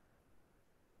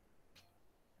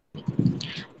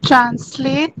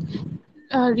 Translate,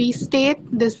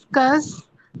 restate, discuss,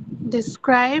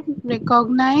 describe,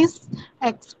 recognize,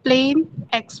 explain,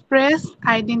 express,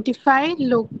 identify,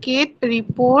 locate,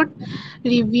 report,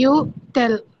 review,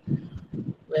 tell.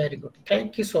 Very good,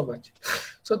 thank you so much.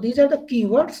 So these are the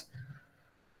keywords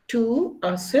to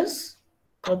assess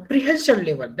comprehension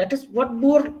level. That is one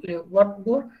more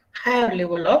higher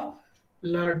level of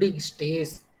learning stage.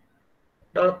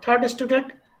 Now third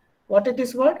student, what is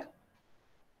this word?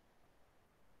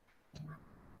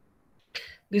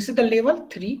 This is the level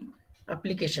 3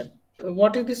 application.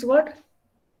 What is this word?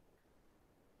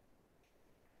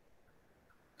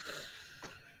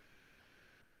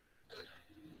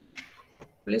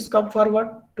 Please come forward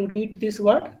to read this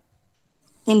word.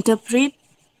 Interpret,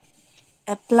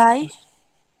 apply,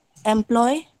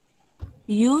 employ,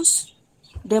 use,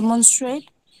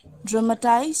 demonstrate,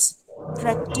 dramatize,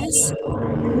 practice,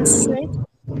 illustrate,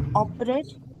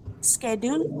 operate,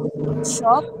 schedule,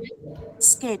 shop,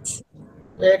 sketch.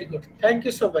 Very good, thank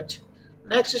you so much.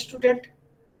 Next student.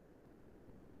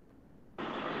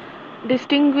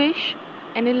 Distinguish,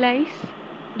 analyze,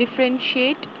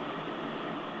 differentiate,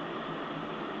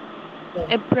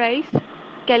 appraise,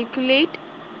 calculate,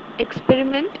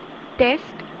 experiment,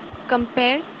 test,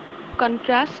 compare,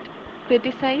 contrast,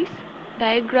 criticize,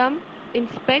 diagram,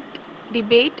 inspect,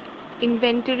 debate,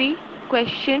 inventory,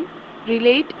 question,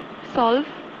 relate, solve,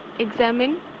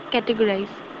 examine, categorize.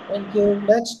 Thank you.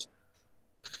 Next.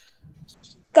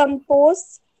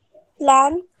 Compose,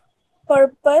 plan,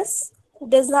 purpose,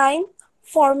 design,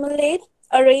 formulate,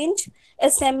 arrange,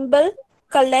 assemble,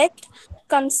 collect,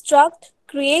 construct,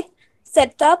 create,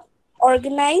 set up,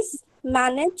 organize,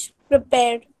 manage,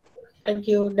 prepare. Thank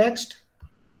you. Next.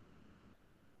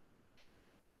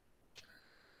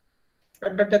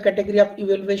 Under the category of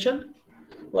evaluation,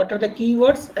 what are the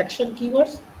keywords, action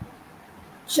keywords?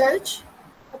 Judge,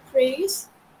 appraise,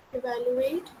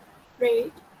 evaluate,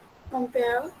 rate,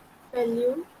 compare,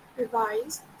 value,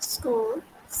 revise, score,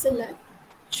 select,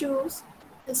 choose,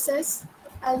 assess,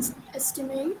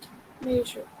 estimate,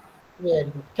 measure. Very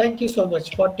good. Thank you so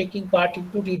much for taking part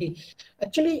into reading.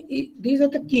 Actually, these are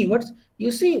the keywords.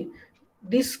 You see,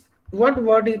 this one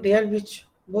word is there which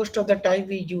most of the time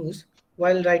we use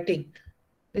while writing.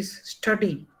 This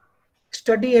study.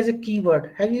 Study as a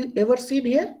keyword. Have you ever seen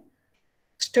here?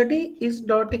 Study is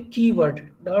not a keyword,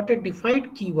 not a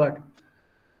defined keyword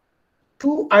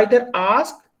to either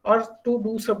ask or to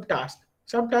do some task.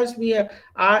 Sometimes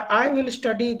I will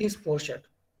study this portion.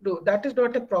 No, that is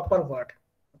not a proper word.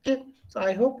 Okay, so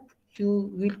I hope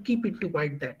you will keep into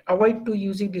mind that. Avoid to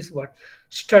using this word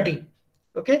study.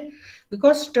 Okay,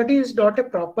 because study is not a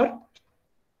proper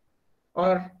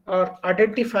or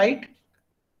identified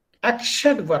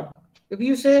action verb. If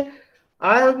you say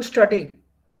I am studying,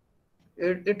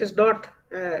 it is not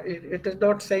it is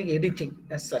not saying anything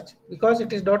as such because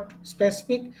it is not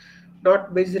specific,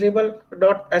 not measurable,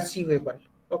 not achievable.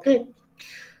 Okay,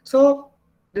 so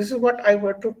this is what I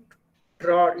want to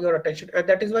draw your attention, and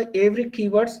that is why every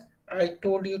keywords I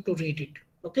told you to read it.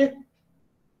 Okay,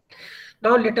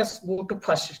 now let us move to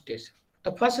first stage.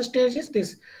 The first stage is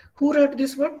this. Who read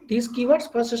this one, these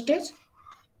keywords? First stage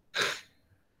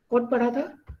कौन पढ़ा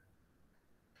था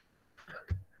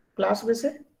class में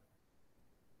से?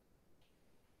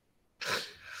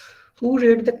 Who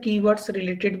read the keywords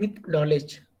related with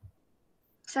knowledge?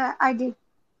 Sir, I did.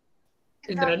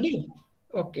 Indrani?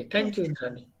 Okay, thank you,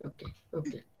 Indrani.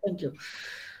 Okay, thank you.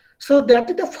 So that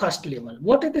is the first level.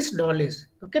 What is this knowledge?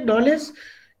 Okay, knowledge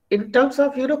in terms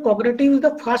of, cognitive is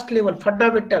the first level,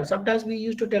 fundamental. Sometimes we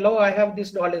used to tell, oh, I have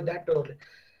this knowledge, that knowledge.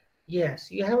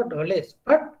 Yes, you have a knowledge,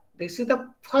 but This is the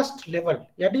first level,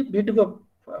 yani minimum,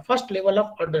 first level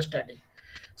of understanding.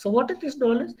 So what is this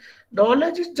knowledge?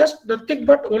 Knowledge is just nothing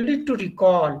but only to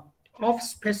recall of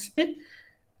specific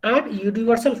and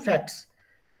universal facts.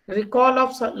 Recall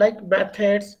of like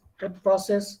methods and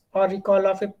process, or recall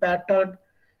of a pattern,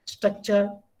 structure,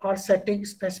 or setting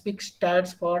specific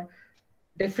stands for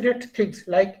definite things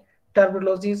like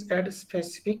terminologies and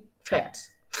specific facts.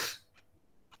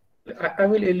 I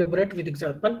will elaborate with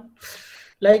example.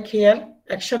 Like here,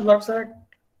 action verbs are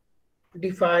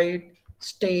define,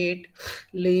 state,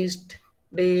 list,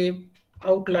 name,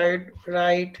 outline,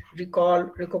 write, recall,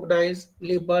 recognize,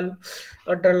 label,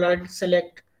 underline,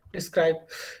 select, describe.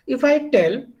 If I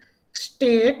tell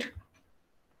state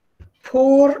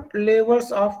 4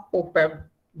 levels of open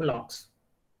blocks,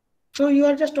 so you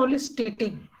are just only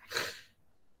stating,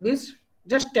 means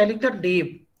just telling the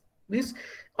name, means,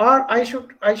 or I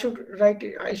should write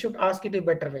it, I should ask it a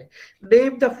better way.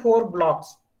 Name the 4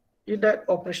 blocks in an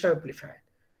operational amplifier.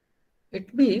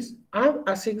 It means I'm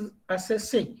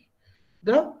assessing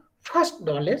the first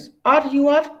knowledge, or you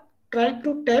are trying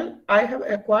to tell I have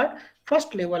acquired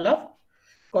first level of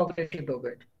cognitive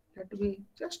domain. Let me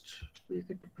just make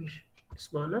it be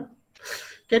smaller.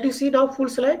 Can you see now full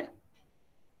slide?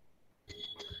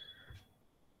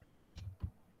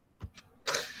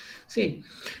 See,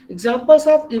 examples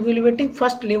of evaluating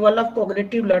first level of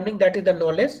cognitive learning, that is the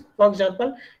knowledge. For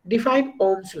example, define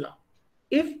Ohm's law.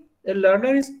 If a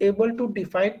learner is able to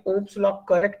define Ohm's law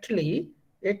correctly,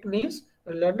 it means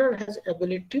a learner has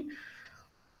ability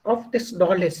of this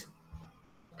knowledge.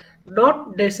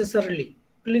 Not necessarily,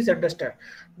 please understand,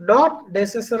 not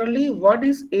necessarily one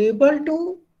is able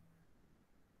to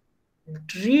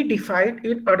redefine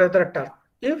in another term.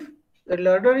 If the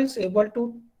learner is able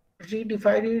to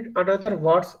redefine in another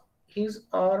words his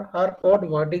or her own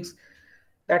wordings,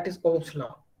 that is Ohm's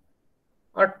law,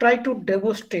 or try to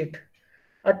demonstrate,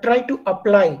 or try to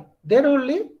apply, then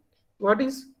only one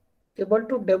is able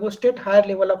to demonstrate higher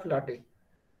level of learning.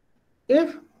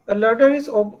 If a learner is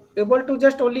able to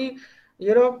just only,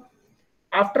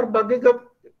 after bugging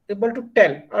up, able to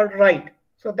tell or write,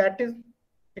 so that is,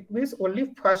 it means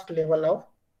only first level of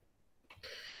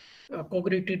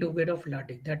cognitive domain of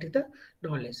learning, that is the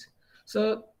knowledge.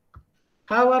 So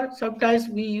however, sometimes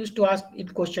we used to ask in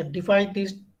question, define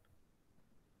this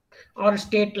or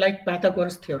state like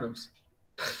Pythagoras theorems.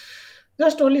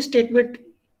 Just only statement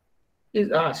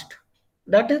is asked.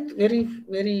 That is very,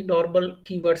 very normal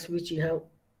keywords which you have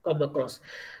come across.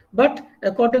 But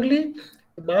accordingly,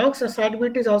 marks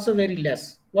assignment is also very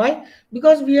less. Why?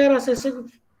 Because we are assessing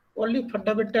only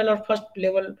fundamental or first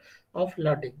level of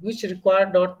learning, which require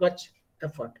not much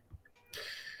effort.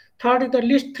 Third is the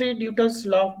list 3 Newton's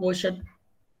law of motion,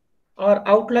 or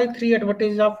outline 3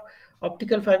 advantages of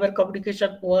optical fiber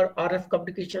communication over RF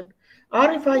communication. Or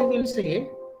if I will say,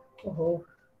 oh,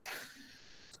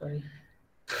 sorry.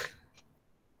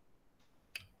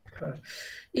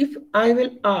 If I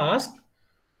will ask,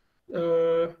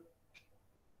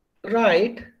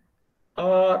 write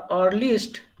or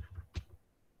list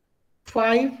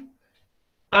 5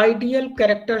 ideal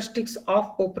characteristics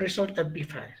of operational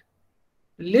amplifier.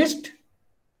 List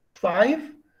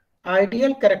 5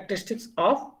 ideal characteristics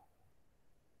of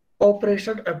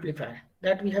operational amplifier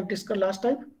that we have discussed last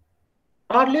time,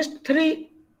 or list 3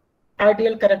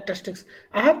 ideal characteristics.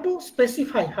 I have to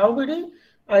specify how many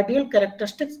ideal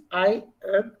characteristics I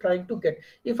am trying to get.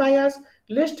 If I ask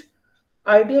list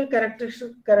ideal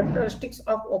characteristics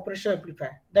of operational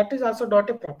amplifier, that is also not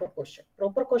a proper question.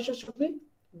 Proper question should be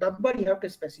number you have to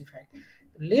specify.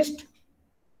 List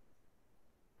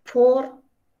 4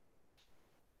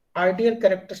 ideal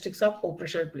characteristics of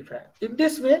operational amplifier. In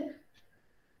this way,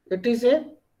 it is a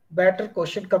better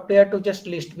question compared to just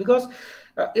list, because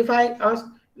if I ask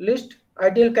list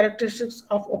ideal characteristics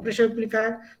of operational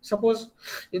amplifier, suppose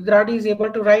Indrani is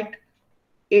able to write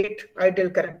 8 ideal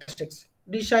characteristics,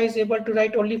 Disha is able to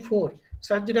write only 4,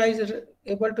 Sanjana is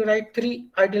able to write 3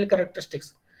 ideal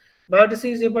characteristics,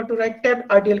 Manasi is able to write 10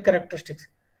 ideal characteristics.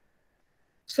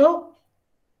 So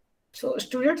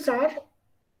students are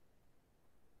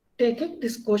taking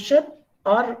this question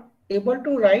are able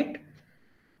to write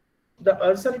the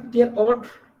answer in their own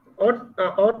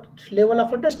level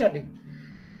of understanding.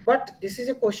 But this is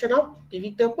a question of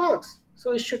giving them marks,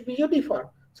 so it should be uniform.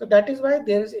 So that is why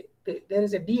there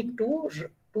is a need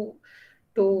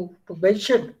to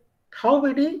mention how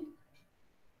many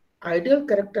ideal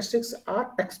characteristics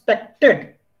are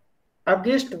expected,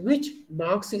 against which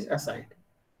marks is assigned.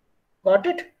 Got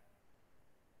it?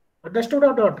 Understood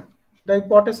or not? The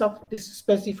importance of this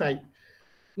specifying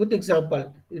with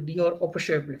example in your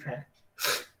operational amplifier.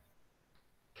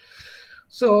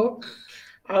 So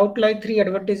outline 3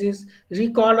 advantages.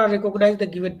 Recall or recognize the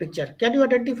given picture. Can you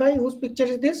identify whose picture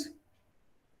is this?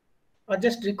 Or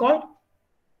just recall?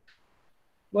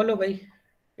 Bolo bhai.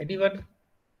 Anyone?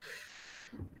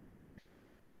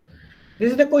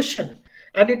 This is the question,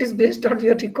 and it is based on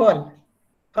your recall,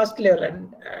 first level,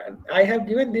 and I have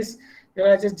given this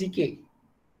as a GK.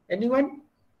 Anyone?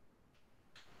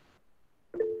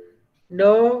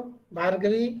 No,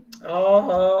 Bhargavi.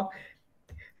 Oh,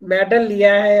 medal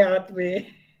लिया है हाथ में.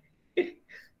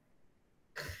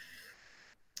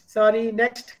 Sorry,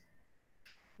 next.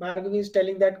 Bhargavi is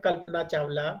telling that Kalpana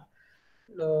Chawla.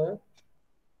 No.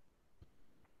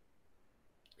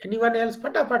 Anyone else?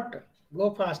 Fatapat.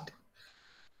 Go fast.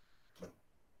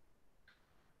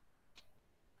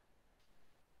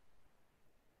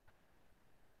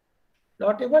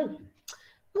 Not able.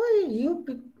 Oh, you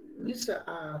this.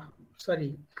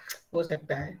 Sorry. हो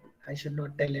सकता है. I should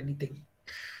not tell anything.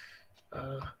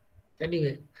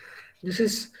 Anyway, this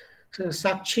is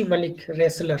Sakshi Malik,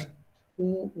 wrestler,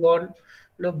 who won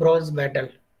the bronze medal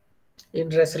in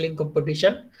wrestling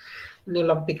competition in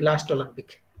Olympic, last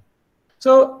Olympic.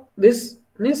 So this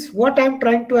what I'm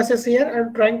trying to assess here.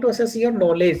 I'm trying to assess your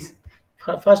knowledge,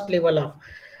 first level of.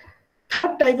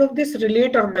 Third type of this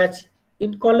relate or match.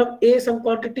 In column A, some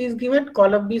quantity is given.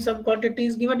 Column B, some quantity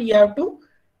is given. You have to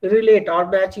relate or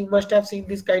match. You must have seen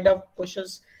this kind of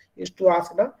questions used to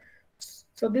ask now.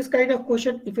 So this kind of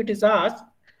question, if it is asked,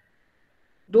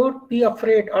 don't be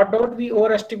afraid or don't be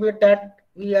overestimate that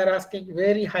we are asking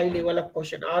very high level of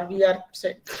question, or we are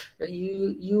saying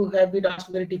you have been asked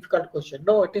very difficult question.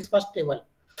 No, it is first level.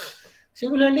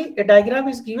 Similarly, a diagram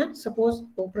is given. Suppose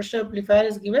operational amplifier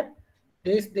is given.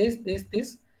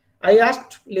 This. I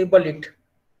asked label it.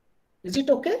 Is it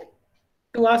okay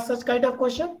to ask such kind of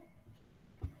question?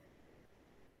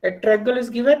 A triangle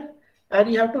is given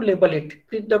and you have to label it.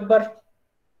 Pin number,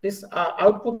 this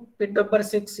output pin number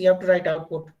 6, you have to write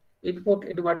output. Input,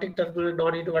 inverting terminal,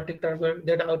 non-inverting terminal,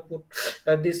 then output.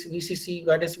 This VCC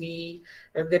minus VE,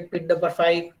 and then pin number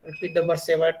 5 and pin number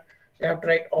 7. You have to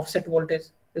write offset voltage.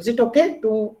 Is it okay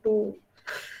to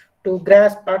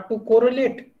grasp or to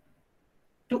correlate,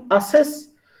 to assess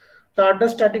the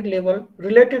understanding level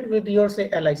related with your say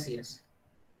LICS?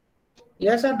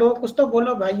 Yes or no? कुछ तो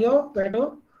बोलो भाइयों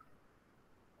बहनों.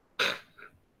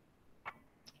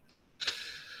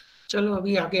 चलो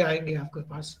अभी आगे आएंगे आपके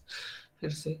पास फिर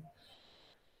से.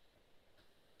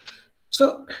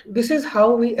 So this is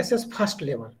how we assess first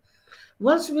level.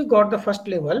 Once we got the first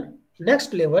level,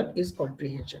 next level is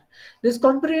comprehension. This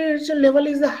comprehension level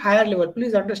is the higher level.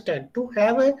 Please understand, to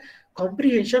have a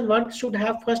comprehension, one should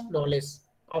have first knowledge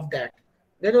of that.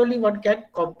 Then only one can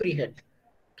comprehend.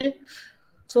 Okay.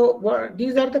 So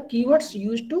these are the keywords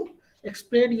used to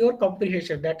explain your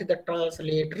comprehension. That is the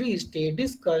translate, restate,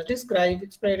 discuss, describe,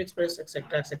 explain, express,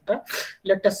 etc., etc.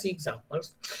 Let us see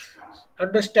examples.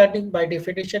 Understanding by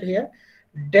definition here,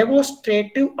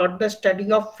 demonstrative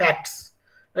understanding of facts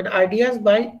and ideas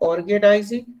by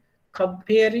organizing,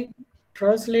 comparing,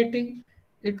 translating,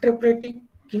 interpreting,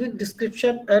 giving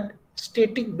description, and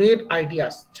stating main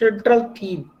ideas, central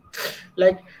theme.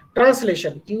 Like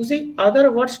translation, using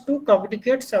other words to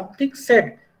communicate something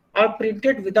said or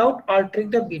printed without altering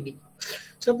the meaning.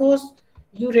 Suppose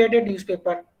you read a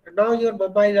newspaper, and now your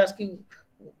mama is asking,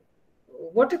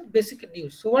 what is basic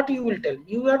news? So what you will tell?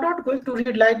 You are not going to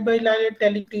read line by line and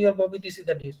telling to your mommy this is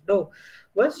the news. No.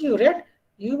 Once you read,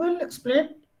 you will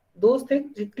explain those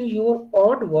things into your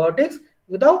own wordings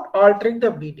without altering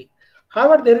the meaning.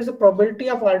 However, there is a probability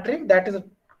of altering. That is a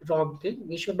wrong thing.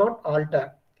 We should not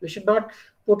alter. We should not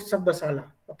put some masala.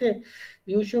 Okay.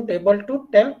 You should be able to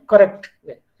tell correct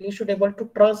way. You should be able to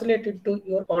translate into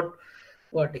your own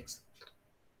wordings.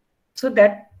 So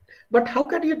that, but how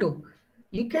can you do?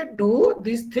 You can do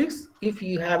these things if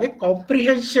you have a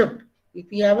comprehension,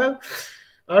 if you have a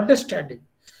understanding,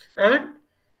 and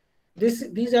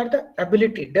these are the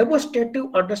ability,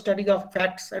 demonstrative understanding of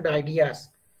facts and ideas.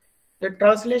 The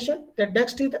translation, the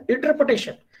next is the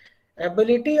interpretation,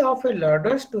 ability of a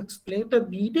learners to explain the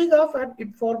meaning of an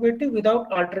informative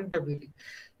without altering the meaning.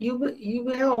 You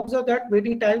may have observed that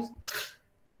many times,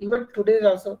 even today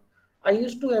also, I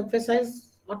used to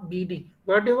emphasize on meaning.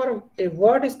 Whenever a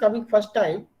word is coming first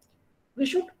time, we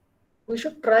should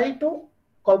try to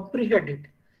comprehend it,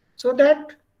 so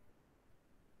that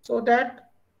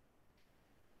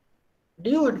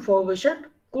new information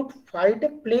could find a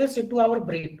place into our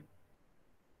brain.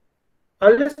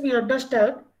 Unless we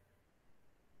understand,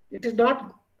 it is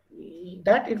not,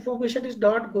 that information is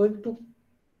not going to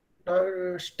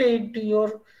stay into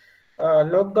your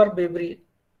longer memory.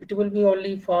 It will be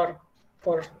only for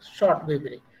short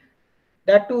memory.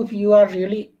 That too, if you are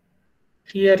really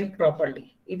hearing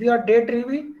properly. If you are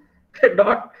daydreaming,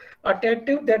 not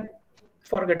attentive, then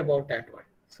forget about that one.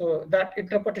 So that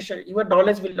interpretation, your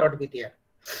knowledge will not be there.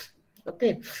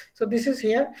 Okay, so this is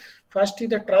here. First is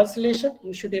the translation.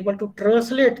 You should be able to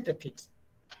translate the things.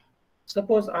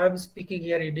 Suppose I am speaking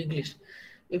here in English.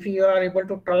 If you are able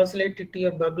to translate it to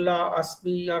your Bangla,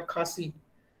 Asmi or Khasi,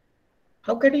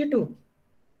 how can you do?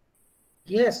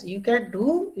 Yes, you can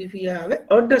do if you have an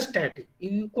understanding.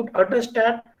 If you could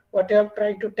understand what I am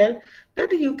trying to tell, then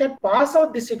you can pass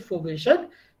on this information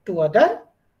to other.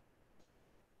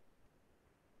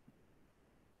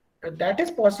 And that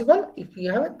is possible if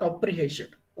you have a comprehension.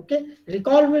 Okay,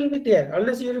 recall will be there.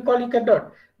 Unless you recall, you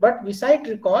cannot. But beside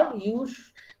recall, you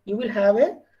will have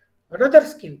another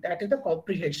skill, that is the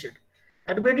comprehension.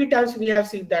 And many times we have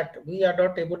seen that we are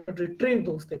not able to retrieve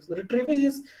those things. Retrieving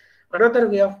is another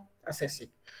way of assessing.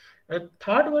 And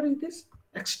third one is this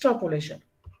extrapolation.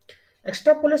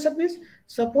 Extrapolation means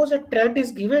suppose a trend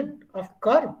is given of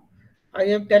curve. I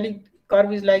am telling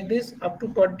curve is like this up to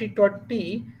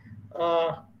 2020.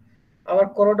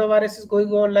 Our coronavirus is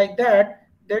going on like that.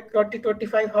 Then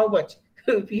 2025, how much?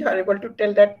 If we are able to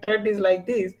tell that trend is like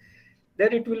this,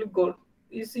 then it will go.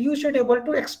 You should able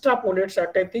to extrapolate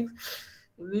certain things,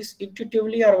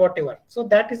 intuitively or whatever. So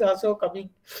that is also coming,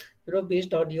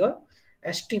 based on your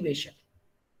estimation.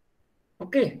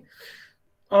 Okay,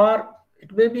 or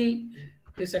it may be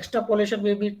this extrapolation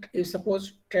may be, if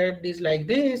suppose trend is like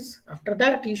this, after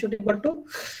that you should be able to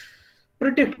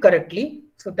predict correctly.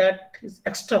 So that is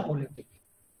extrapolating.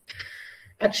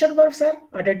 Action verbs are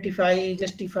identify,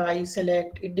 justify,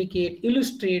 select, indicate,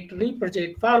 illustrate,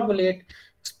 represent, formulate,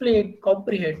 explain,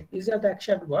 comprehend. These are the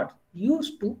action words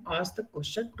used to ask the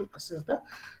question to assess the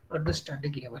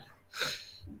understanding level.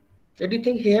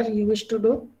 Anything here you wish to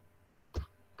know?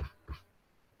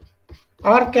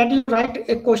 Or can you write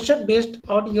a question based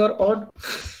on your own?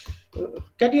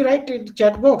 Can you write in the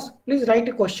chat box? Please write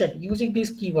a question using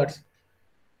these keywords.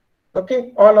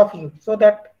 Okay, all of you, so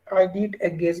that I need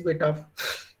engagement of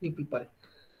you people.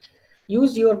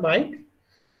 Use your mind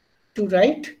to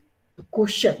write a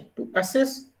question to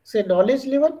assess, say, knowledge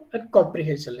level and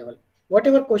comprehension level.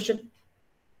 Whatever question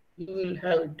you will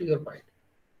have into your mind.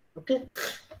 Okay.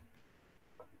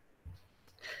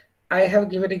 I have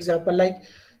given example like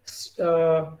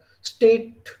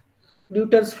state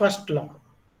Newton's first law.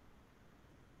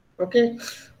 Okay,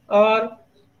 or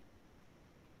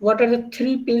what are the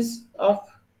 3 pins of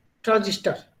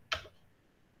transistor?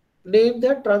 Name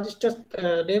the transistors.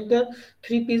 Name the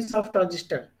 3 pins of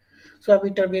transistor. So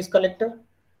emitter, base, collector.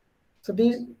 So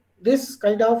this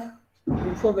kind of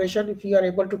information, if you are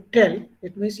able to tell,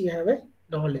 it means you have a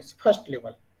knowledge, first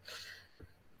level.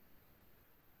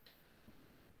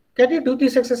 Can you do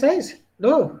this exercise?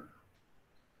 No.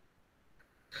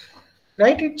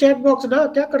 Right in chat box ना.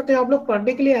 क्या करते हैं आप लोग?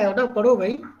 पढ़ने के लिए आए हो ना, पढ़ो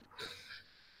भाई,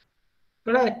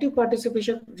 थोड़ा एक्टिव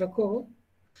पार्टिसिपेशन रखो.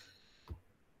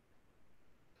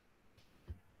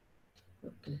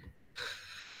 Okay.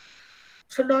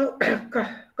 So now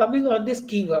coming on this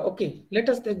keyword, okay, let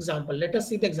us see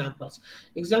the examples.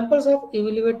 Examples of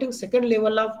evaluating second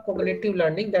level of cognitive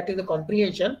learning, that is the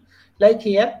comprehension. Like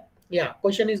here, yeah,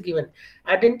 question is given.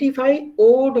 Identify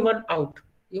odd one out.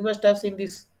 You must have seen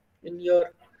this in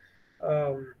your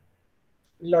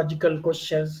logical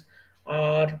questions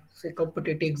or say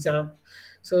competitive exam.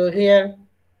 So here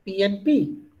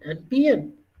PNP and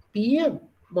PN, PM,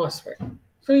 MOSFET.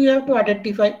 So you have to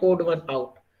identify odd one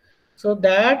out. So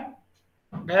that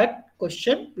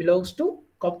question belongs to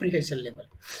comprehension level.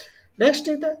 Next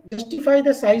is the justify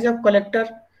the size of collector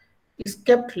is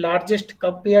kept largest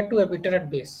compared to emitter and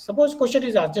base. Suppose question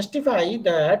is asked, justify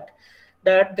that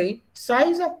the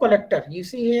size of collector, you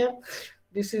see here,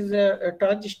 this is a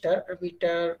transistor,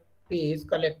 emitter, base,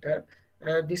 collector,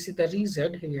 and this is the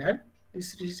region here,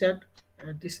 this region,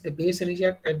 and this is the base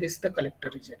region, and this is the collector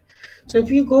region. So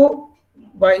if you go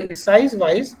by size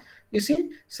wise, you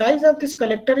see size of this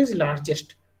collector is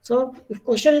largest. So if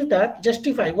question is that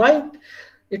justify why,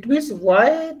 it means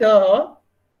why the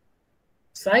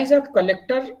size of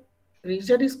collector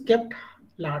region is kept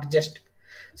largest.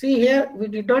 See here, we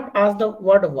did not ask the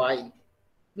word why,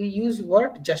 we use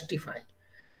word justify.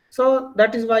 So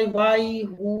that is why,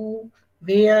 who,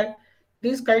 where,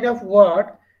 this kind of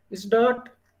word is not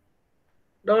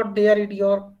there in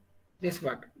your this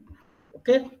one.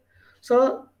 Okay,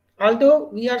 so although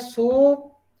we are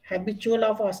so habitual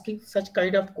of asking such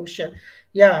kind of question,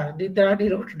 yeah,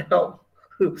 Nidrani wrote down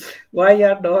why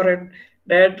are NOR and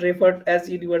NAND referred as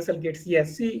universal gates.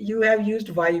 Yes, see, you have used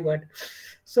why word.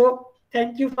 So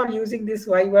thank you for using this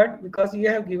why word, because you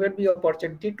have given me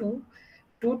opportunity to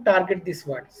to target this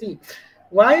word. See,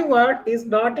 why word is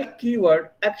not a keyword,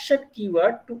 action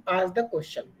keyword to ask the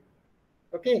question.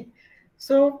 Okay,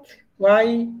 so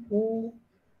why, who,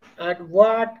 and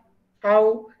what,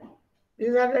 how,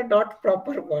 these are not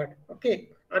proper word. Okay,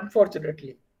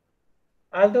 unfortunately,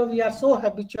 although we are so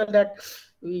habitual that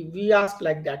we ask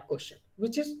like that question,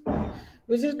 which is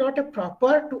not a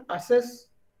proper to assess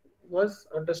one's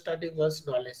understanding, one's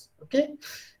knowledge. Okay,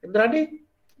 Indrani,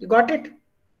 you got it?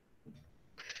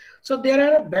 So there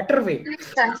are a better way.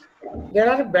 There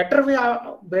are a better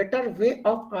way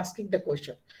of asking the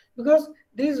question, because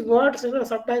these words,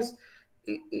 sometimes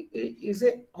is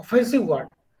a offensive word.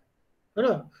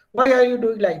 Why are you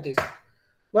doing like this?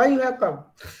 Why you have come?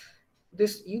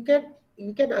 This you can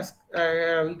ask.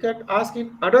 You can ask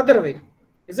in another way,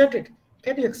 isn't it?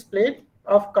 Can you explain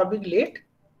of coming late?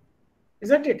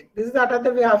 Isn't it? This is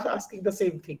another way of asking the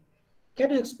same thing.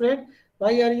 Can you explain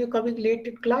why are you coming late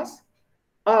in class?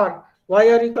 Or why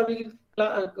are you coming?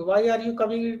 Why are you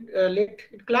coming late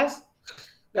in class?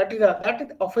 That is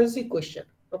offensive question.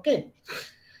 Okay.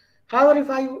 However,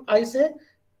 if I say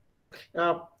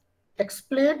uh,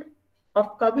 explain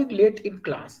of coming late in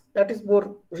class, that is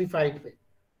more refined way.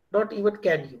 Not even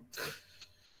can you,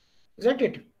 isn't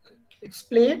it?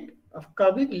 Explain of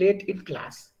coming late in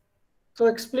class. So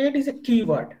explain is a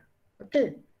keyword.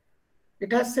 Okay.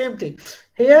 It has same thing.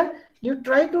 Here you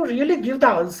try to really give the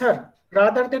answer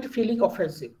rather than feeling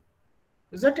offensive,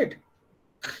 isn't it?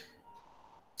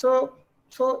 So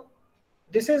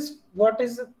this is what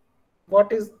is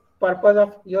purpose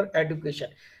of your education.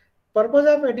 Purpose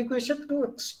of education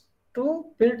to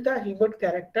build the human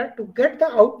character, to get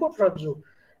the output from you,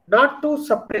 not to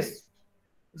suppress,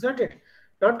 isn't it?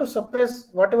 Not to suppress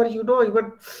whatever you know,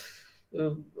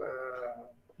 even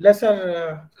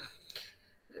lesser.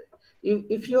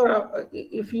 If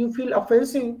you feel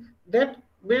offensive, then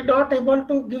may not able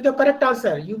to give the correct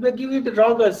answer. You may give it the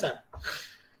wrong answer.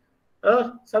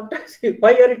 Sometimes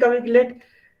why are you coming late?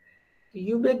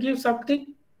 You may give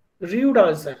something rude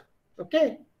answer,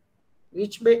 okay,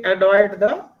 which may annoy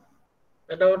the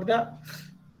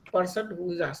person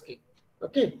who is asking.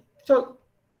 Okay, so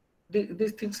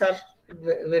these things are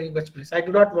very much place. I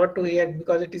do not want to hear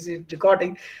because it is in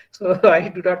recording, so I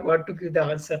do not want to give the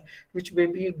answer, which may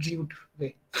be rude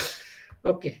way.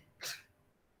 Okay,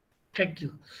 thank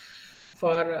you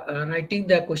for writing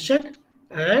the question.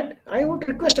 And I would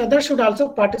request others should also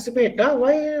participate.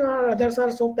 Why others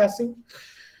are so passive?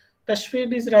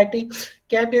 Tashwin is writing,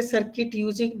 can a circuit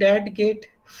using NAND gate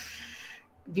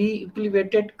be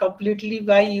implemented completely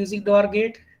by using NOR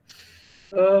gate?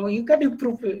 You can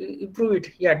improve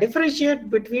it. Yeah, differentiate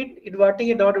between inverting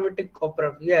and non-inverting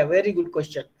operand. Yeah, very good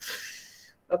question.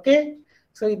 Okay,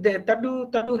 so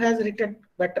Tanu has written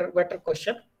better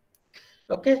question.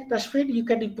 Okay, Tashwin, you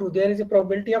can improve. There is a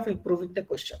probability of improving the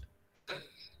question.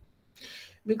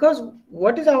 Because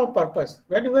what is our purpose?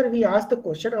 Whenever we ask the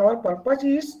question, our purpose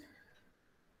is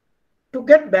to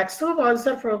get maximum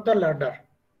answer from the learner,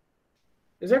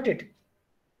 isn't it?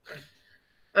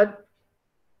 And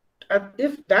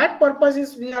if that purpose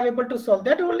is we are able to solve,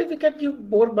 then only we can give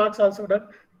more marks also,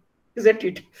 isn't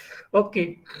it?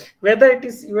 Okay. Whether it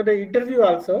is even an interview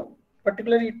also,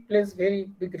 particularly it plays very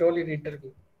big role in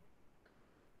interview.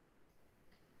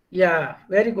 Yeah,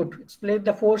 very good. Explain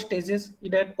the 4 stages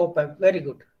in an op-amp. Very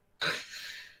good.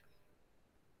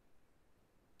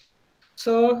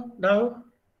 So now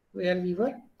where we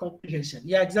were, comprehension.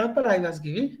 Yeah, example I was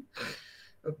giving.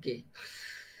 Okay.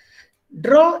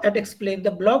 Draw and explain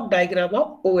the block diagram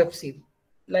of OFC,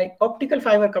 like optical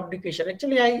fiber communication.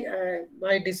 Actually,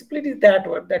 my discipline is that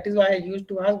one. That is why I used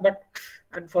to ask, but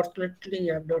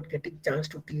unfortunately, I'm not getting chance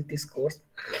to teach this course.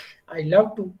 I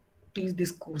love to teach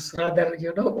this course rather,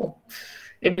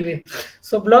 Anyway,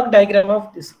 so block diagram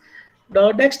of this.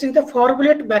 Now next is the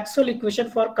formulate Maxwell equation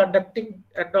for conducting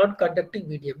and non-conducting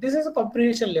medium. This is a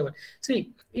comprehension level.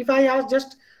 See, if I ask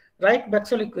just write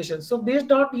Maxwell equation, so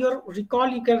based on your recall,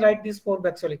 you can write these 4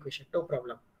 Maxwell equation, no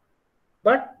problem.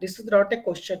 But this is not a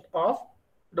question of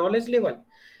knowledge level.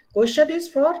 Question is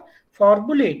for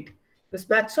formulate this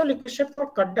Maxwell equation for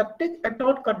conducting and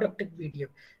non-conducting medium.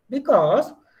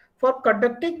 Because for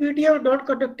conducting medium,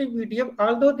 non-conducting medium,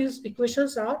 although these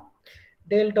equations are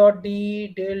del dot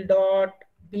D, del dot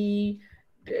B,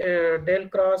 del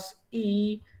cross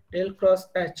E, del cross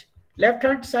H. Left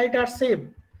hand side are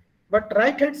same, but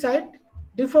right hand side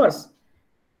differs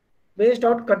based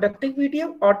on conducting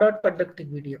medium or not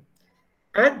conducting medium.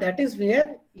 And that is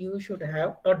where you should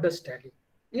have understanding.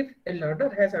 If a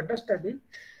learner has understanding,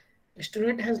 a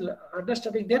student has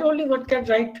understanding, then only one can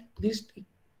write these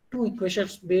 2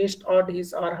 equations based on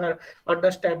his or her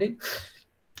understanding.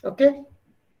 Okay.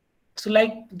 So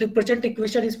like the present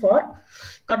equation is for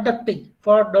conducting.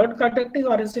 For non-conducting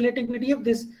or insulating medium,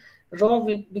 this rho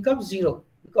will become 0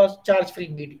 because charge-free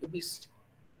medium is,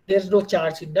 there is no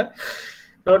charge in the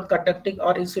non-conducting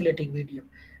or insulating medium,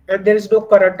 and there is no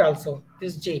current also.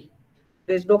 This J,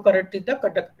 there is no current in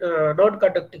the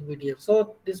non-conducting medium,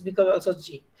 so this becomes also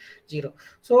 0.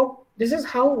 So this is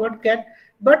how one can.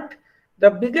 But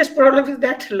the biggest problem is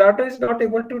that learner is not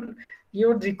able to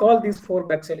even recall these 4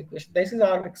 Maxwell equations. This is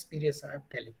our experience, I am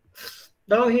telling.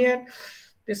 Now here,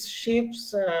 this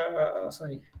shapes.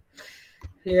 Sorry,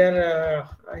 here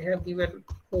I have given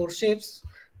 4 shapes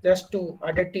just to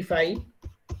identify.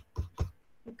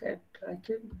 Okay, I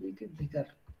can make it bigger.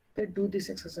 Can do this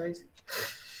exercise.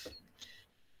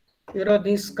 You know,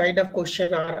 these kind of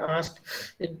questions are asked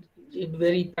in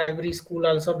very primary school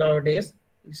also nowadays.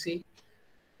 You see,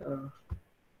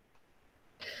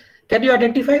 can you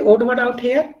identify odd one out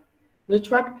here?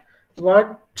 Which one?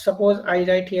 One. Suppose I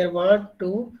write here 1,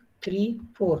 2, 3,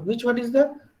 4. Which one is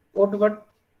the odd one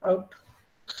out?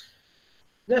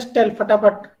 Just tell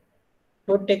fatapat.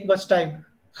 Don't take much time.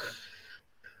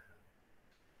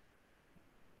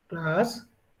 Class.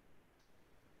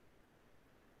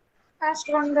 Last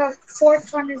one, the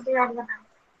fourth one is the odd one out.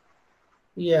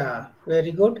 Yeah,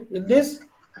 very good. In this?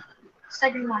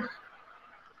 Second one.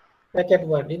 Second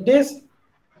one. In this?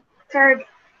 Third.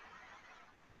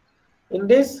 In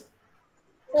this?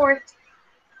 Fourth.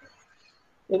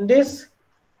 In this?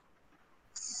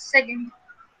 Second.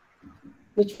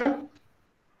 Which one?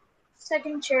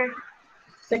 Second chair.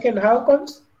 Second, how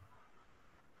comes?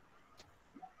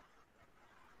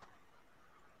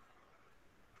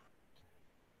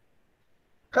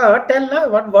 Tell now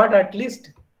one word at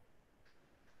least.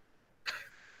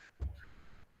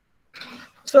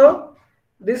 So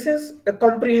this is a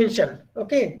comprehension.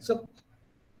 Okay, so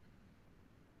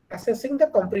assessing the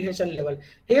comprehension level.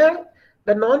 Here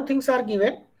the known things are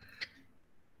given.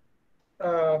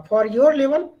 For your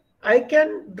level, I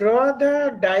can draw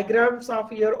the diagrams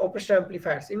of your operational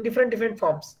amplifiers in different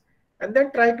forms, and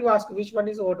then try to ask which one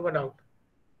is odd one out.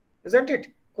 Isn't it?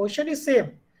 Question is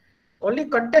same, only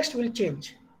context will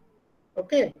change.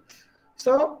 Okay,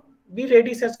 so be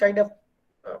ready such kind of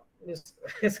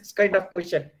such kind of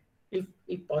question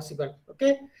if possible.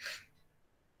 Okay,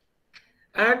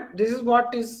 and this is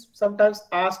what is sometimes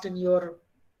asked in your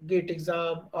GATE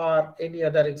exam or any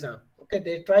other exam. Okay,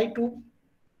 they try to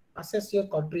assess your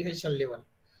comprehension level.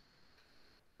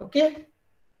 Okay,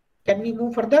 can we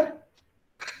move further?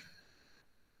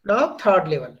 Now third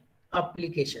level,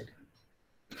 application.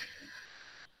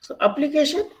 So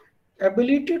application,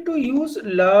 ability to use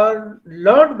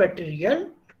learned material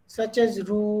such as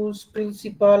rules,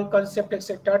 principle, concept,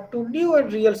 etc. to new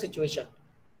and real situation,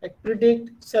 like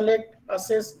predict, select,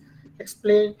 assess,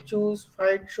 explain, choose,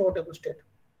 find, show, demonstrate.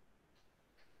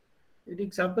 Any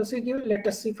examples are given? Let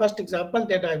us see first example,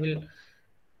 then I will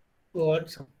go on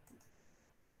some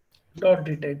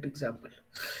non-detailed example.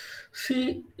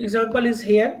 See, example is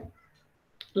here,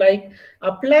 like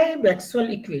apply Maxwell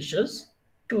equations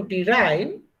to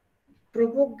derive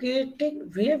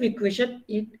propagating wave equation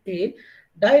in a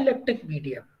dielectric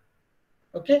medium.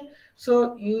 Okay,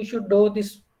 so you should know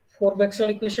this 4 Maxwell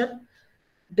equation,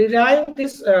 derive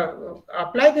this,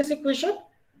 apply this equation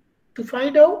to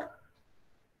find out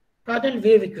final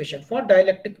wave equation for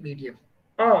dielectric medium,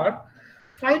 or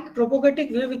find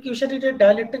propagating wave equation in a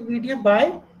dielectric medium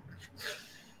by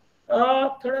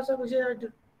थोड़ा सा मुझे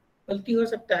गलती हो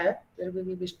सकता है, there may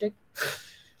be mistake.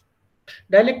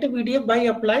 Dielectric medium by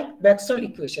applying Maxwell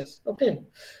equations. Okay,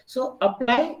 so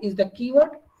apply is the keyword,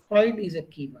 find is a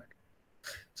keyword.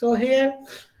 So here,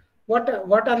 what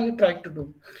are you trying to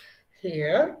do?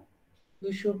 Here,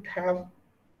 you should have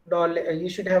knowledge. You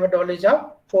should have a knowledge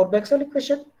of 4 Maxwell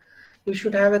equation. You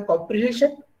should have a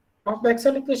comprehension of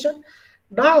Maxwell equation.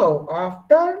 Now,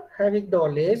 after having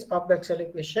knowledge of Maxwell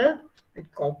equation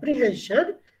and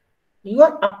comprehension, you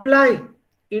are applying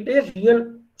in a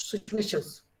real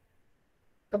situations.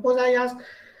 Suppose I ask,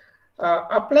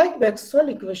 apply Maxwell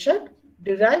equation,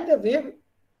 derive the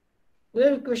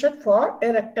wave equation for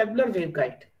a rectangular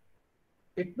waveguide.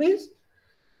 It means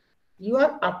you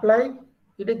are applying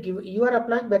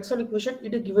Maxwell equation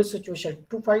in a given situation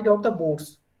to find out the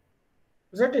modes.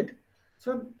 Isn't it?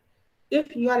 So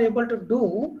if you are able to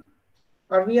do,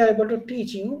 or we are able to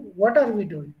teach you, what are we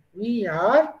doing? We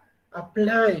are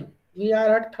applying. We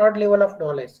are at third level of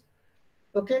knowledge.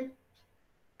 Okay.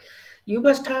 You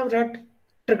must have read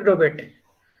trigonometry.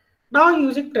 Now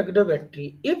using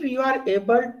trigonometry, if you are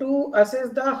able to assess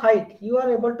the height, you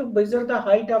are able to measure the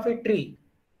height of a tree.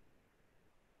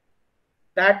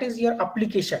 That is your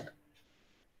application.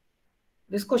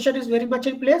 This question is very much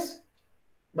in place.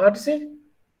 Mansi,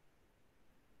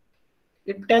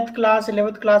 in 10th class,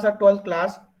 11th class, or 12th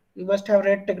class, you must have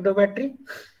read trigonometry,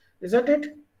 isn't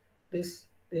it? This.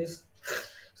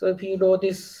 So if you know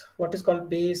this, what is called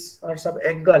base or some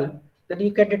angle, then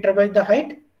you can determine the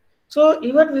height. So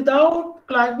even without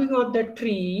climbing on the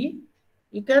tree,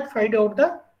 you can find out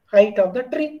the height of the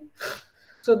tree.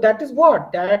 So that is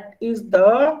what? That is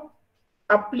the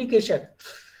application.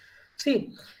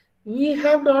 See, we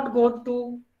have not gone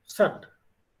to sun,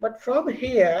 but from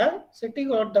here,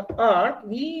 sitting on the earth,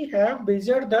 we have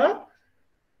measured the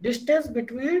distance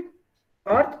between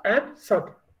earth and sun.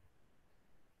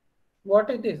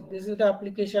 What is this? This is the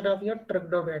application of your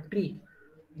trigonometry,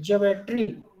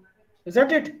 geometry,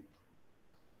 isn't it?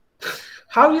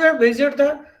 How you have measured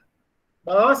the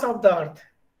mass of the earth?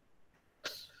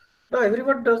 Now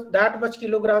everyone does that much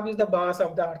kilogram is the mass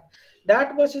of the earth.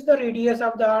 That much is the radius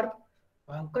of the earth.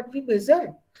 How can we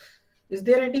measure? Is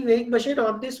there any weighing machine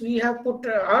on this? We have put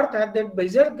earth and then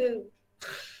measure the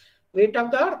weight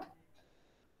of the earth.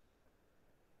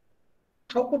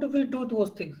 How could we do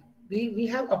those things? We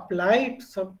have applied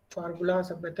some formula,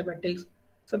 some mathematics.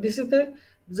 So this is the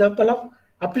example of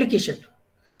application.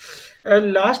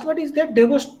 And last one is that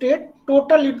demonstrate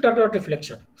total internal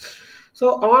reflection.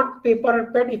 So on paper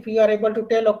and pen, if we are able to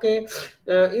tell, okay,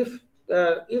 if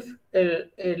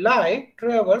a light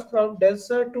travels from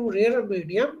denser to rarer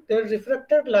medium, the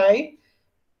refracted light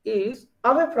is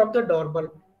away from the normal,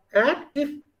 and if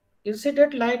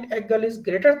incident light angle is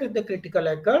greater than the critical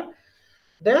angle,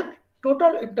 then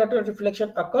total internal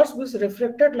reflection occurs, which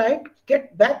reflected light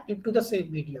get back into the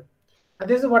same medium. And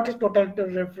this is what is total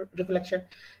reflection.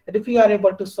 And if you are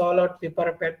able to solve on paper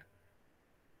and pen,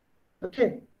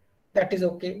 okay, that is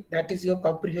okay. That is your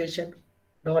comprehension,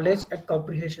 knowledge and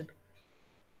comprehension.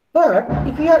 But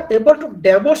if you are able to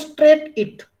demonstrate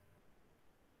it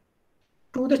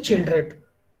to the children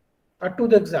or to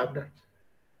the examiner,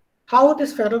 how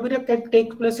this phenomena can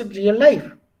take place in real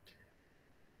life,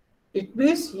 it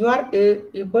means you are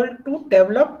able to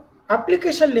develop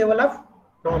application level of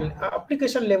knowledge,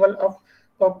 application level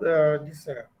of this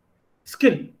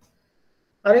skill.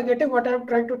 Are you getting what I am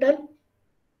trying to tell?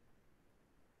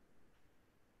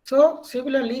 So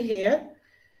similarly here,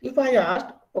 if I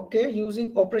asked, okay,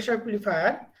 using operation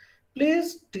amplifier,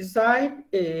 please design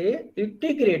a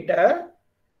integrator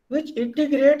which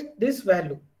integrates this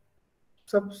value,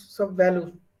 some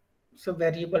value, some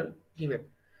variable given,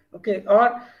 okay,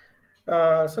 or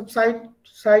some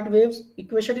side waves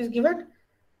equation is given.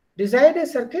 Design a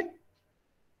circuit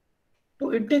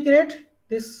to integrate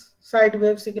this side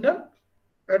wave signal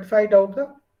and find out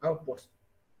the outputs.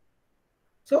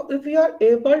 So if you are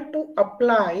able to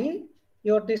apply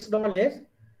your this knowledge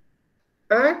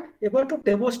and able to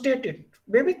demonstrate it,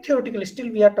 maybe theoretically, still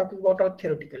we are talking about on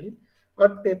theoretically,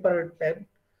 on paper and pen,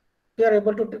 we are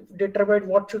able to determine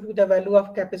what should be the value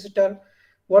of capacitor,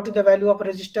 what is the value of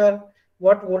resistor,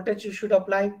 what voltage you should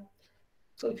apply.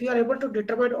 So if you are able to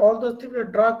determine all those things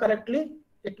and draw correctly,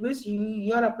 it means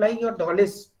you are applying your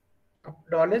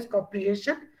knowledge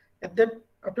comprehension, and then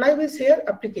apply means here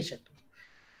application.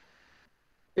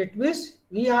 It means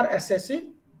we are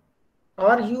assessing,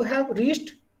 or you have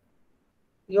reached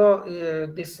your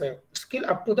this skill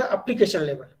up to the application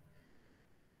level.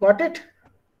 Got it?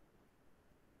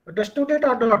 Understood it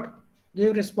or not?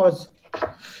 Give response.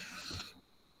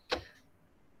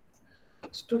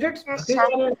 Students,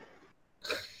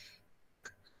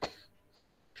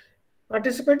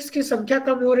 participants की संख्या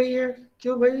कम हो रही है,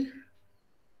 क्यों भाई?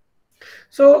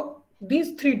 So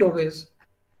these three domains.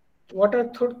 What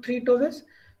are three domains?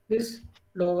 This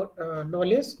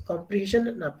knowledge, comprehension,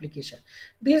 and application.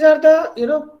 These are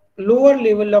the lower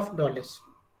level of knowledge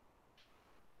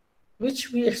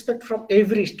which we expect from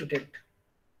every student.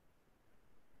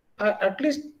 At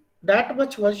least that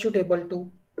much one should able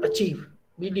to achieve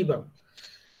minimum.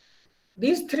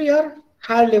 These three are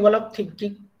high level of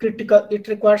thinking, critical. It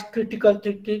requires critical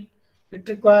thinking. It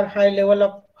requires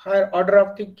higher order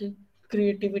of thinking,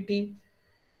 creativity.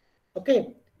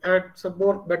 Okay, and some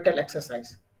more mental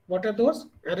exercise. What are those?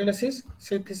 Analysis,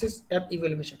 synthesis, and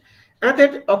evaluation. And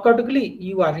then accordingly,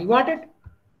 you are rewarded,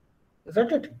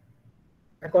 isn't it?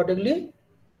 Accordingly,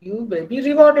 you may be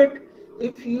rewarded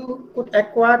if you could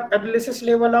acquire analysis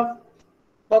level of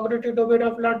cognitive domain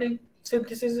of learning,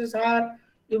 synthesis is higher,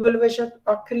 evaluation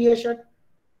or creation,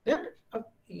 then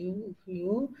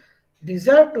you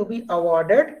deserve to be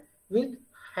awarded with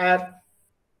higher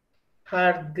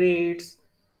grades,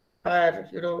 higher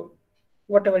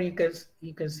whatever you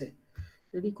can say.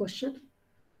 Any question?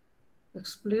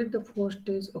 Explain the 4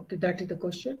 stages. Okay, that is the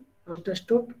question.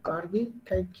 Understood, Karvi.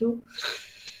 Thank you.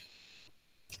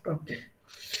 Okay.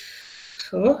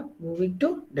 So moving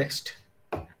to next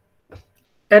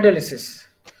analysis.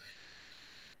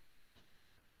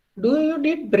 Do you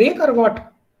need break or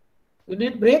what? You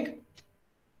need break?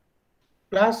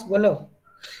 Class below.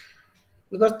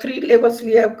 Because 3 levels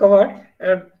we have covered,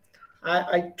 and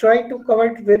I try to cover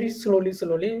it very slowly,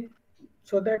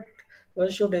 so that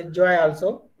one should enjoy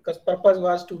also, because purpose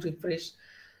was to refresh,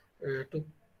 to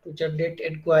generate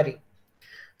inquiry.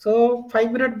 So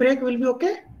 5-minute break will be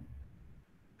okay?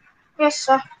 Yes,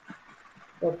 sir.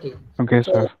 Okay. Okay,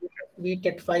 So sir. meet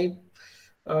at 5.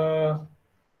 Uh,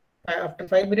 after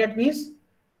 5 minutes means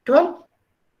 12.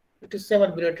 It is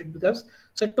 7 minutes it becomes.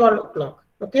 So 12 o'clock.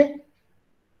 Okay.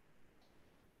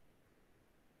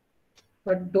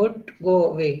 But don't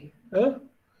go away. Huh?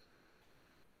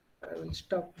 I will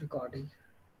stop recording.